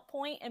burnout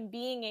point, and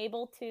being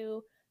able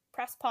to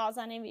press pause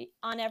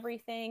on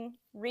everything,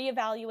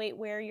 reevaluate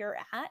where you're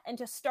at, and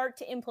to start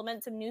to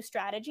implement some new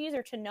strategies,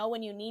 or to know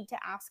when you need to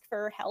ask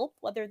for help,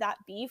 whether that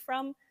be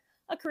from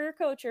a career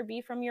coach or be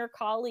from your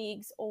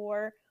colleagues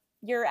or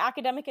your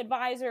academic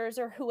advisors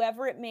or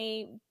whoever it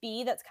may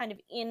be that's kind of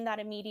in that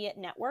immediate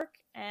network.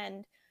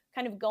 And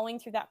kind of going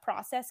through that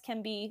process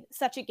can be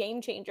such a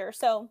game changer.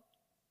 So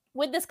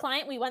with this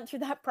client, we went through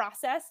that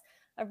process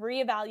of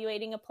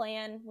reevaluating a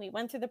plan. We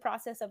went through the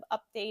process of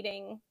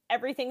updating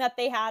everything that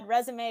they had,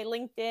 resume,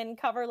 LinkedIn,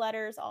 cover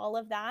letters, all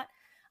of that.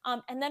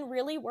 And then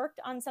really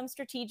worked on some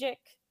strategic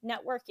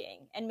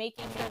networking and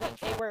making sure that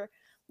they were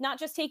not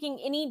just taking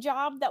any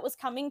job that was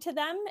coming to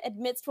them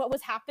amidst what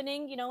was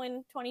happening, in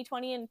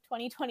 2020 and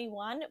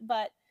 2021,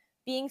 but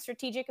being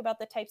strategic about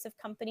the types of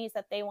companies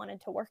that they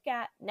wanted to work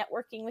at,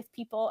 networking with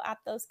people at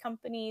those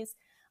companies,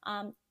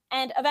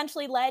 and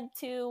eventually led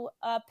to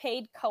a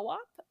paid co-op,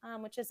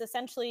 which is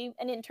essentially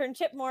an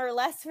internship, more or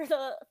less, for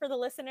the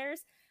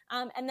listeners,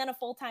 and then a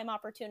full-time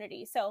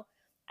opportunity. So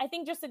I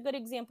think just a good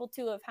example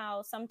too of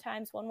how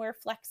sometimes when we're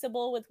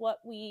flexible with what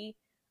we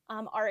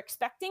are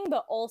expecting,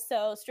 but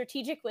also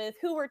strategic with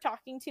who we're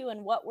talking to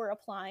and what we're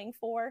applying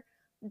for,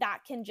 that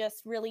can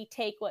just really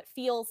take what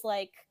feels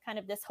like kind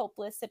of this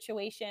hopeless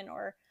situation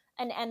or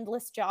an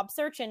endless job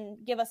search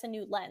and give us a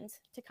new lens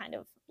to kind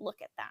of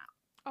look at that.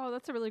 Oh,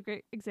 that's a really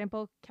great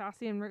example,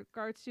 Cassie, in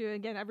regards to,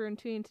 again, everyone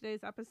tuning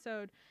today's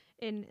episode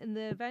in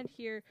the event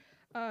here,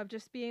 of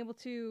just being able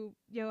to,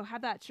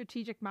 have that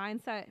strategic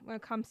mindset when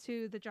it comes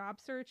to the job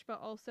search, but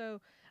also,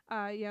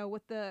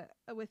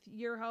 with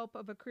your help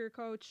of a career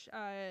coach,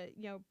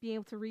 being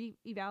able to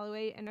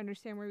reevaluate and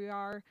understand where we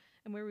are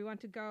and where we want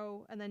to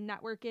go. And then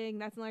networking,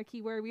 that's another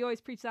key word. We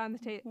always preach that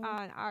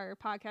on our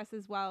podcast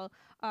as well,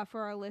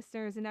 for our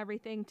listeners and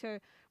everything,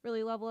 to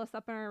really level us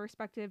up in our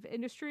respective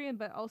industry,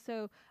 but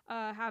also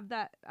have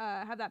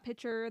that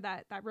picture,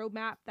 that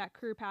roadmap, that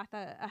career path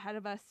ahead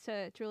of us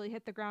to really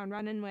hit the ground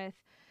running with.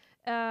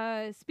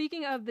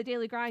 Speaking of the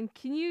daily grind,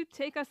 can you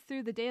take us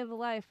through the day of the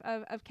life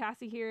of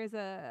Cassie here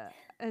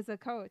as a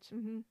coach?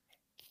 Mm-hmm.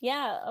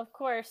 Yeah, of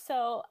course.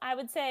 So I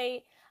would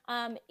say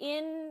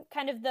in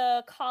kind of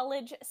the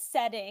college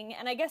setting,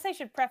 and I guess I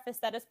should preface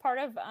that as part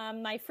of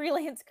my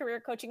freelance career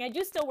coaching, I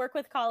do still work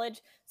with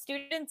college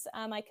students.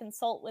 I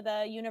consult with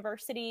a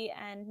university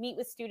and meet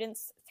with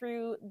students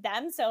through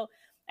them. So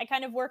I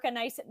kind of work a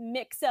nice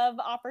mix of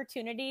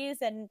opportunities.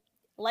 And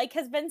like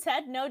has been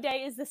said, no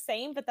day is the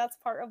same, but that's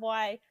part of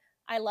why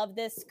I love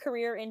this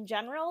career in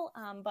general,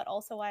 but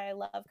also why I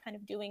love kind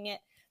of doing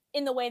it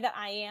in the way that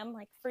I am,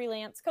 like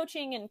freelance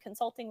coaching and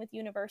consulting with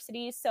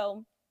universities.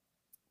 So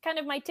kind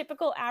of my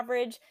typical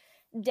average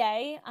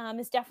day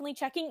is definitely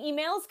checking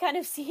emails, kind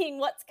of seeing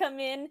what's come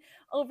in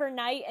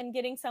overnight and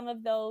getting some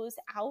of those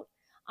out.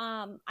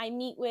 I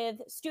meet with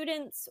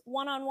students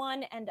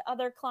one-on-one and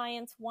other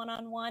clients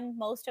one-on-one.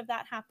 Most of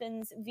that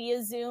happens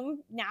via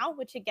Zoom now,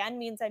 which again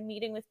means I'm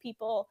meeting with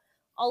people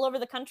all over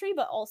the country,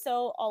 but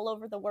also all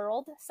over the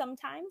world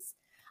sometimes.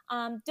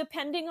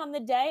 Depending on the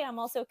day, I'm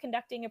also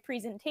conducting a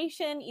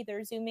presentation,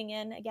 either Zooming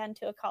in again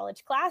to a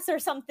college class or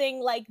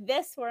something like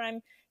this, where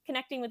I'm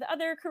connecting with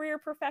other career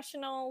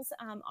professionals,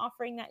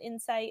 offering that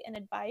insight and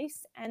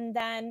advice. And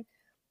then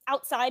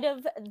outside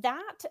of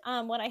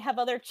that, when I have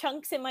other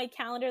chunks in my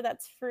calendar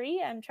that's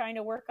free, I'm trying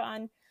to work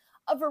on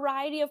a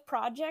variety of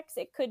projects.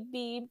 It could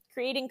be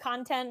creating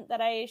content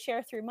that I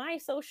share through my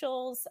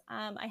socials.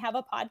 I have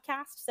a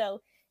podcast,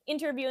 so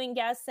interviewing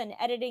guests and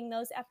editing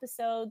those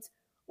episodes,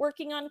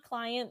 working on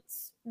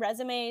clients,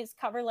 resumes,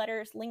 cover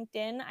letters,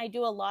 LinkedIn. I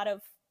do a lot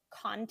of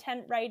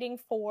content writing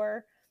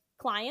for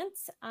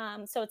clients.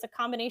 So it's a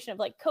combination of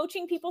like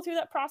coaching people through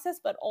that process,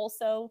 but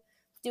also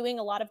doing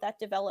a lot of that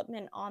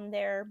development on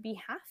their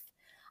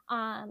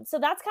behalf. So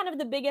that's kind of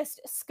the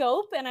biggest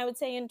scope. And I would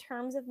say in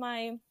terms of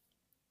my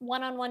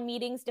one-on-one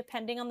meetings,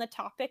 depending on the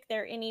topic,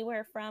 they're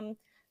anywhere from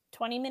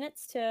 20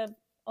 minutes to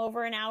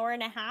over an hour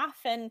and a half.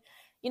 And,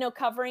 you know,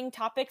 covering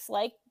topics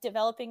like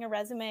developing a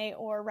resume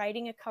or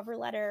writing a cover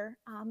letter,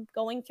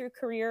 going through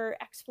career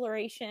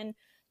exploration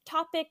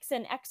topics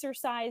and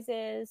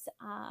exercises,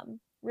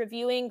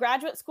 reviewing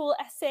graduate school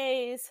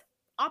essays,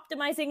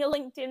 optimizing a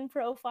LinkedIn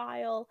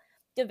profile,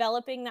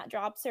 developing that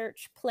job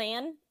search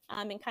plan,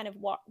 and kind of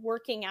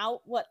working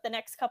out what the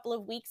next couple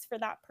of weeks for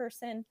that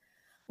person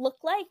look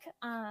like,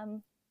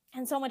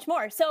 and so much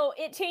more. So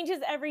it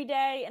changes every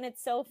day and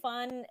it's so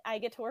fun. I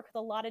get to work with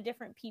a lot of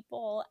different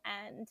people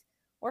and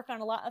work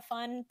on a lot of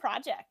fun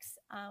projects,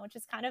 which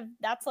is kind of,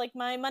 that's like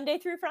my Monday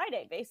through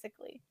Friday,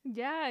 basically.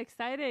 Yeah,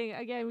 exciting.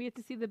 Again, we get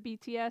to see the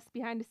BTS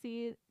behind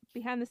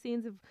the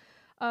scenes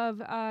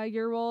of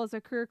your role as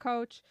a career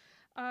coach.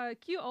 Can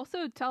you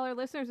also tell our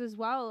listeners as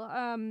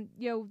well,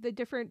 you know, the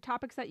different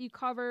topics that you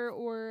cover,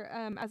 or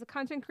as a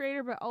content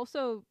creator, but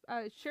also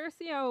share us,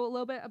 you know, a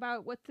little bit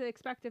about what to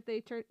expect if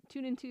they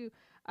tune into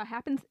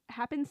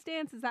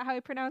Happenstance. Is that how I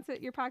pronounce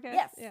it? Your podcast?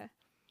 Yes. Yeah.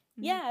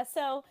 Mm-hmm. Yeah.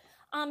 So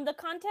the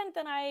content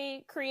that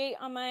I create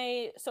on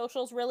my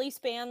socials really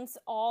spans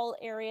all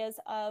areas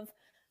of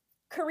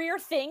career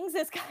things,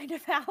 is kind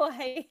of how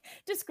I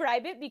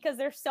describe it, because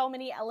there's so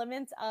many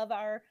elements of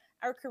our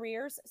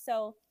careers.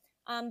 So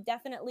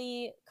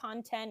definitely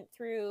content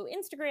through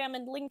Instagram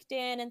and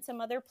LinkedIn and some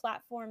other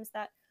platforms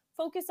that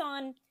focus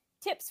on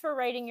tips for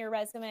writing your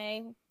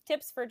resume,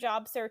 tips for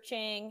job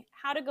searching,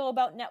 how to go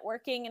about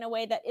networking in a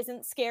way that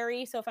isn't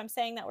scary. So if I'm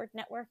saying that word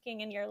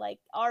networking and you're like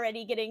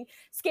already getting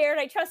scared,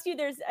 I trust you.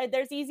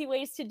 There's easy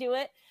ways to do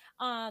it.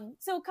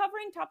 So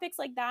covering topics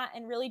like that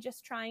and really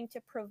just trying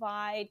to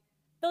provide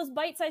those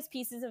bite-sized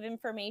pieces of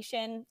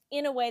information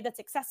in a way that's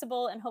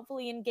accessible and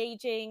hopefully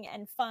engaging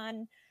and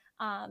fun.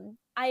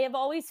 I have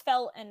always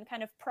felt, and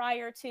kind of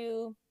prior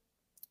to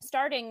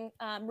starting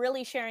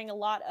really sharing a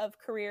lot of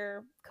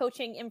career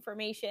coaching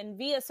information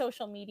via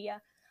social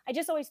media, I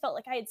just always felt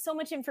like I had so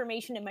much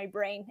information in my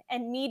brain,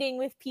 and meeting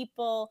with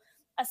people,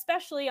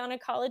 especially on a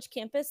college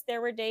campus, there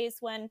were days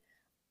when,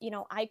 you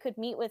know, I could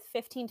meet with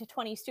 15 to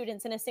 20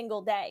 students in a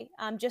single day,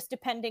 just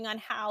depending on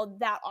how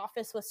that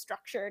office was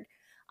structured.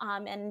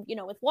 And, you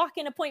know, with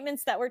walk-in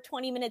appointments that were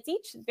 20 minutes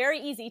each, very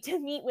easy to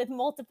meet with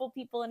multiple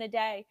people in a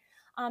day.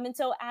 And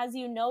so as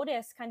you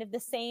notice kind of the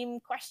same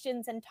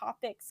questions and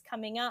topics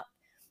coming up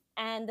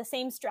and the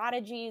same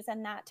strategies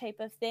and that type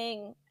of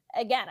thing,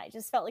 again, I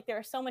just felt like there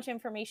was so much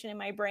information in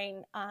my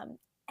brain,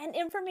 and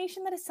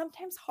information that is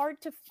sometimes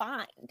hard to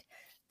find.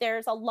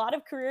 There's a lot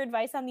of career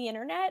advice on the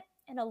internet,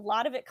 and a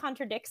lot of it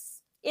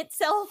contradicts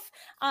itself,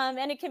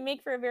 and it can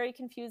make for a very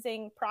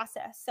confusing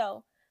process.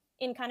 So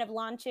in kind of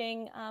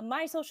launching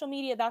my social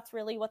media, that's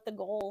really what the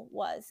goal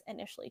was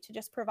initially, to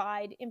just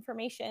provide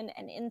information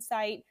and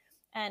insight,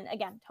 and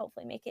again, to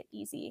hopefully make it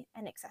easy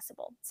and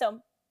accessible. So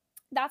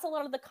that's a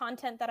lot of the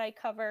content that I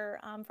cover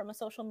from a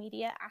social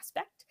media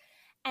aspect.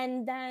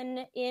 And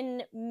then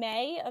in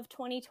May of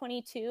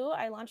 2022,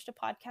 I launched a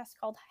podcast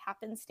called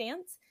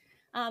Happenstance.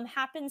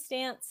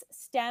 Happenstance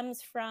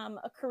stems from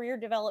a career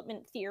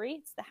development theory.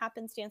 It's the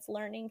happenstance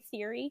learning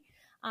theory,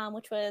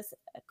 which was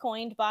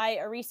coined by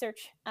a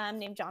researcher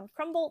named John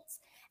Crumboltz.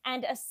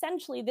 And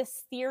essentially,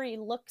 this theory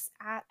looks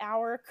at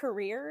our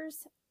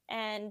careers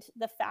and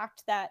the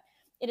fact that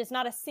it is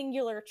not a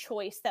singular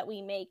choice that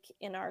we make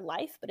in our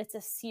life, but it's a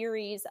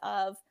series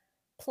of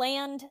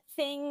planned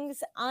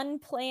things,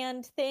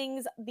 unplanned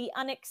things, the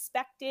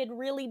unexpected,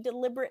 really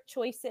deliberate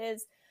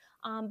choices,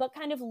 but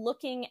kind of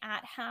looking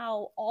at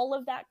how all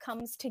of that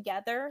comes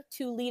together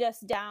to lead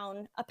us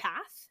down a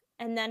path,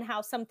 and then how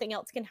something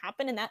else can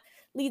happen and that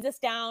leads us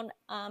down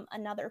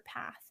another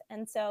path.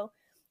 And so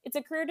it's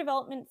a career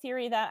development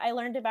theory that I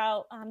learned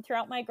about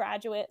throughout my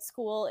graduate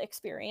school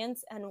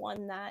experience, and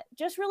one that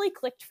just really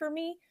clicked for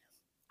me.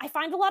 I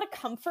find a lot of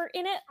comfort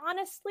in it,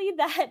 honestly,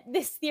 that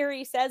this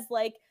theory says,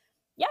 like,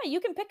 yeah,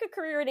 you can pick a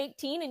career at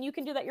 18 and you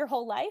can do that your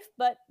whole life,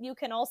 but you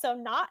can also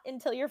not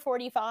until you're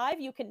 45.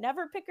 You can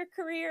never pick a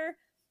career.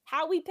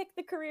 How we pick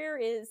the career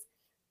is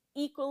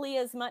equally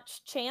as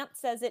much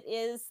chance as it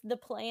is the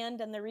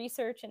planned and the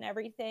research and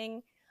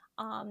everything.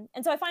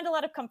 And so I find a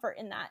lot of comfort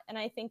in that. And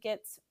I think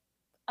it's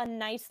a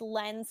nice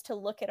lens to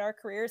look at our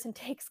careers and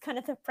takes kind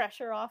of the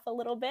pressure off a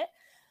little bit.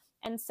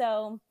 And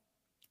so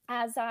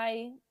as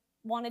I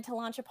wanted to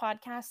launch a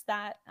podcast,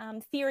 that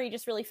theory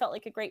just really felt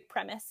like a great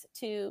premise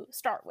to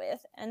start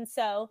with. And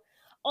so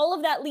all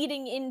of that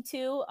leading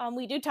into,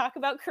 we do talk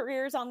about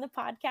careers on the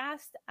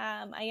podcast.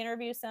 I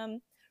interview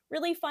some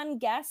really fun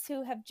guests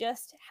who have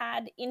just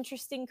had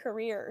interesting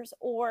careers,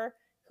 or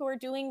who are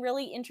doing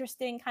really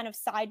interesting kind of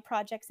side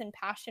projects and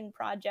passion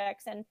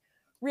projects, and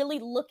really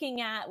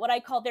looking at what I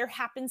call their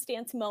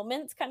happenstance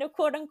moments, kind of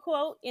quote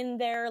unquote, in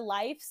their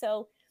life.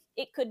 So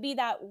it could be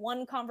that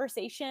one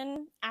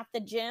conversation at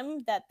the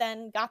gym that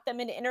then got them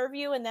an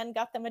interview and then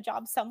got them a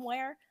job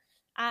somewhere.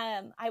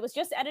 I was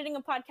just editing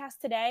a podcast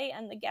today,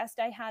 and the guest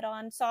I had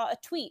on saw a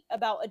tweet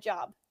about a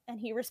job, and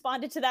he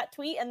responded to that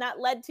tweet, and that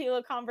led to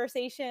a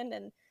conversation,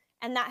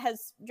 and that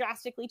has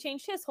drastically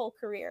changed his whole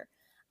career.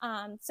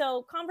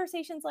 So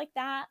conversations like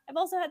that. I've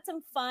also had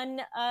some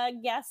fun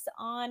guests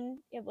on.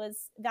 It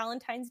was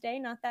Valentine's Day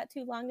not that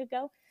too long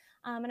ago.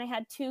 And I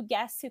had two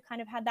guests who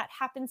kind of had that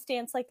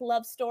happenstance like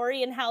love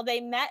story and how they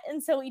met.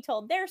 And so we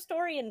told their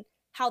story and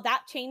how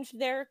that changed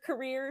their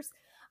careers.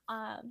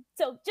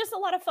 So just a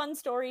lot of fun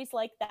stories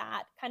like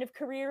that, kind of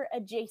career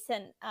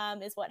adjacent,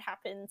 is what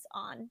happens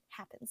on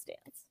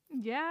Happenstance.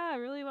 Yeah,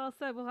 really well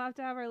said. We'll have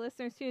to have our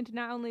listeners tune into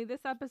not only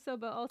this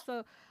episode, but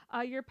also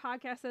your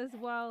podcast as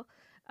well.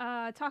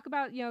 Talk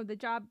about, the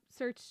job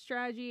search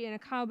strategy and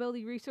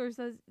accountability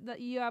resources that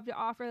you have to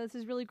offer. This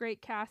is really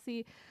great,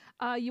 Cassie.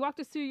 You walked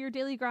us through your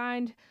daily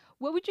grind.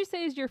 What would you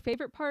say is your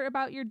favorite part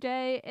about your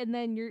day, and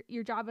then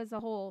your job as a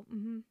whole?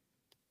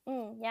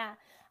 Yeah.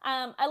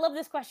 I love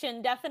this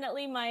question.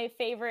 Definitely my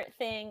favorite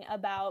thing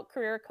about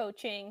career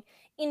coaching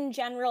in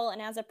general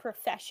and as a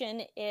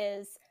profession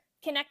is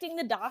connecting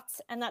the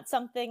dots. And that's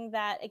something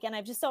that, again,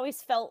 I've just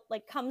always felt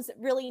like comes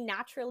really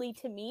naturally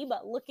to me,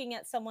 but looking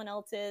at someone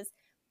else's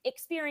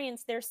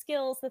experience, their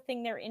skills, the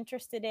thing they're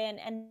interested in,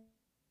 and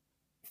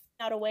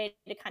out a way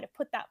to kind of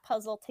put that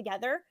puzzle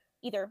together,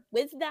 either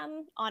with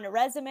them on a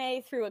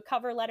resume, through a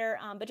cover letter,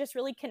 but just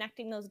really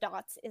connecting those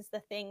dots is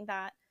the thing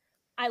that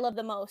I love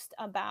the most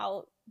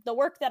about the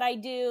work that I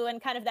do,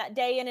 and kind of that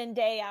day in and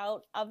day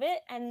out of it.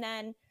 And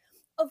then,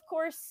 of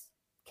course,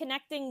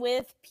 connecting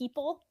with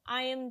people.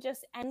 I am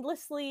just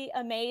endlessly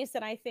amazed,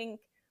 and I think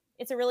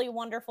it's a really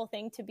wonderful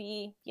thing to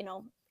be,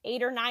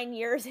 8 or 9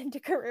 years into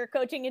career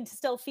coaching and to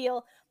still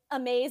feel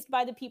amazed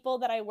by the people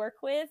that I work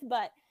with.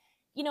 But,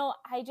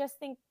 I just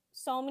think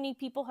so many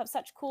people have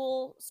such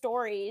cool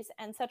stories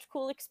and such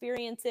cool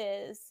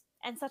experiences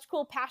and such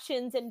cool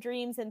passions and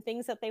dreams and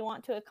things that they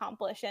want to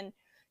accomplish, and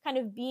kind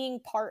of being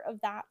part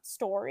of that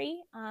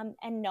story,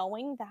 and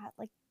knowing that,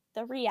 like,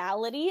 the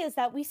reality is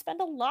that we spend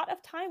a lot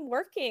of time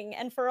working.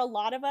 And for a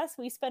lot of us,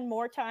 we spend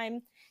more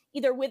time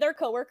either with our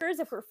coworkers,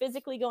 if we're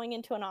physically going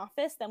into an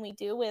office, than we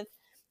do with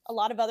a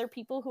lot of other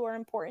people who are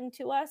important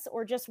to us,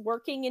 or just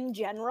working in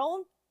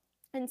general.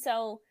 And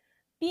so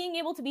being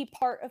able to be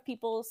part of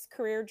people's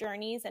career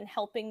journeys and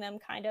helping them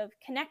kind of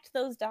connect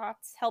those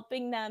dots,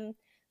 helping them,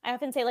 I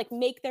often say, like,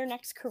 make their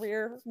next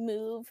career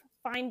move,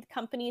 find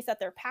companies that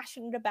they're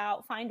passionate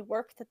about, find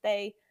work that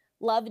they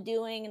love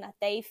doing and that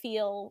they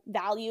feel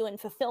value and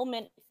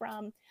fulfillment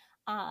from,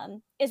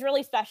 is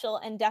really special,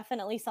 and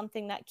definitely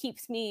something that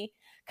keeps me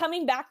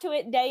coming back to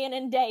it day in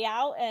and day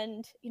out.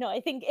 And, I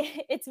think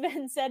it's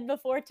been said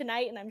before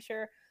tonight, and I'm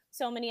sure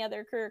so many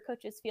other career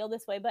coaches feel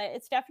this way, but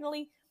it's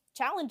definitely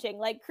challenging,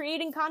 like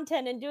creating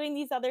content and doing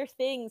these other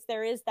things.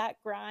 There is that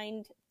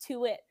grind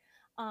to it.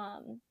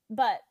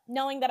 But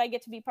knowing that I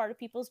get to be part of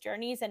people's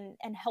journeys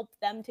and help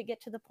them to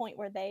get to the point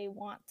where they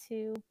want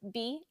to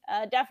be,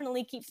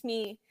 definitely keeps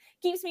me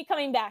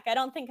coming back. I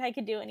don't think I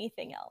could do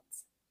anything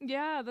else.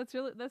 Yeah, that's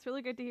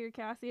really good to hear,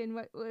 Cassie, and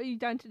what you've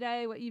done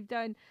today, what you've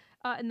done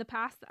in the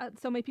past.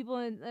 So many people,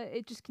 and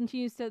it just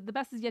continues to. The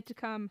best is yet to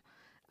come.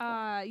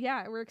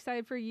 Yeah, we're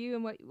excited for you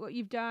and what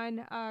you've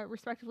done,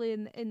 respectively,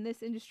 in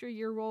this industry,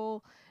 your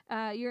role,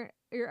 your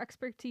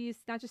expertise,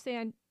 not just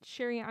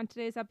sharing it on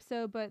today's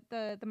episode, but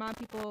the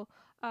amount of people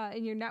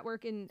in your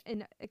network and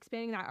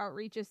expanding that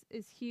outreach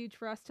is huge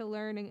for us to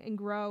learn and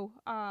grow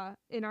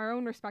in our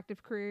own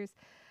respective careers.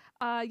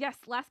 Yes,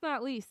 last but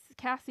not least,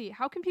 Cassie,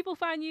 how can people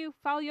find you,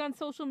 follow you on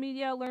social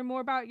media, learn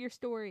more about your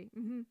story?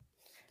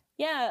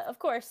 Yeah, of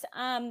course.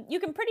 You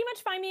can pretty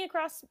much find me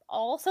across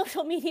all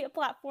social media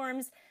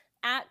platforms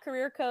at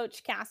Career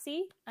Coach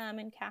Cassie,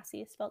 and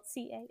Cassie is spelled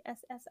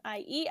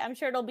Cassie. I'm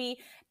sure it'll be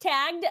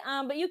tagged,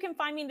 but you can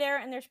find me there,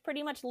 and there's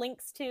pretty much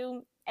links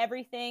to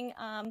everything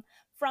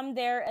from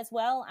there as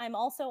well. I'm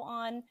also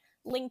on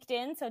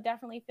LinkedIn. So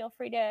definitely feel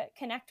free to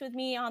connect with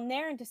me on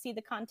there and to see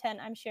the content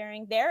I'm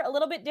sharing there. A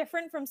little bit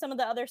different from some of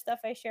the other stuff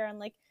I share on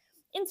like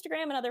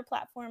Instagram and other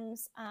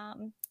platforms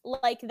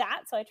like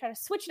that. So I try to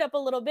switch it up a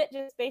little bit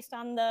just based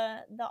on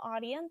the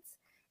audience.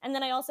 And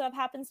then I also have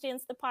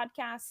Happenstance, the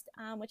podcast,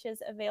 which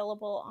is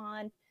available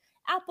on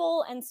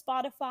Apple and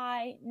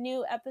Spotify.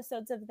 New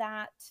episodes of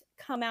that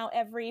come out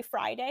every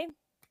Friday.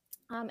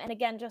 And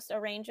again, just a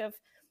range of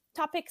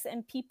topics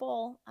and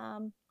people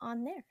on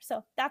there.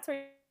 So that's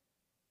where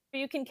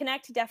you can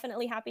connect.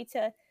 Definitely happy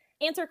to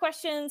answer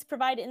questions,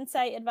 provide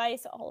insight,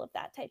 advice, all of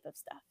that type of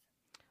stuff.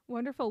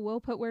 Wonderful.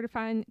 We'll put where to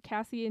find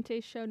Cassie in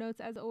today's show notes.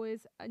 As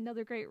always,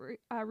 another great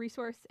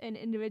resource and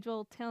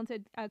individual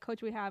talented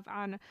coach we have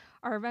on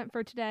our event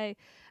for today.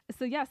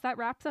 So yes, that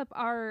wraps up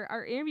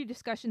our interview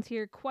discussions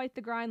here. Quite the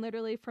grind,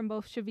 literally, from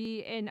both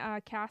Shivee and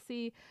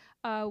Cassie.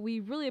 We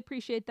really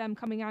appreciate them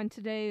coming on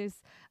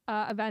today's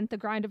event, The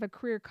Grind of a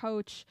Career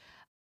Coach.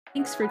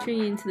 Thanks for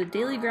tuning into the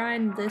Daily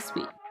Grind this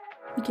week.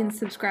 You can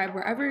subscribe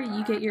wherever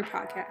you get your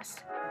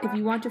podcast. If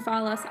you want to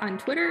follow us on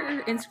Twitter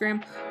or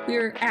Instagram, we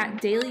are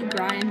at Daily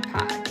Grind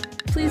Pod.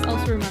 Please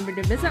also remember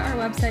to visit our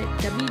website,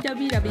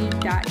 www.kjfwi.org,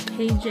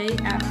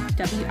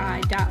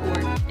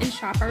 and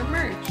shop our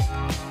merch.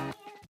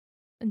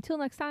 Until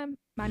next time,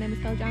 my name is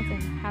Kelly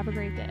Johnson. Have a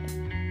great day.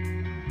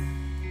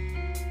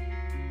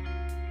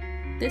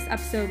 This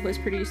episode was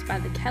produced by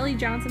the Kelly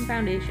Johnson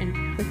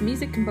Foundation with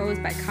music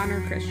composed by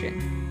Connor Christian.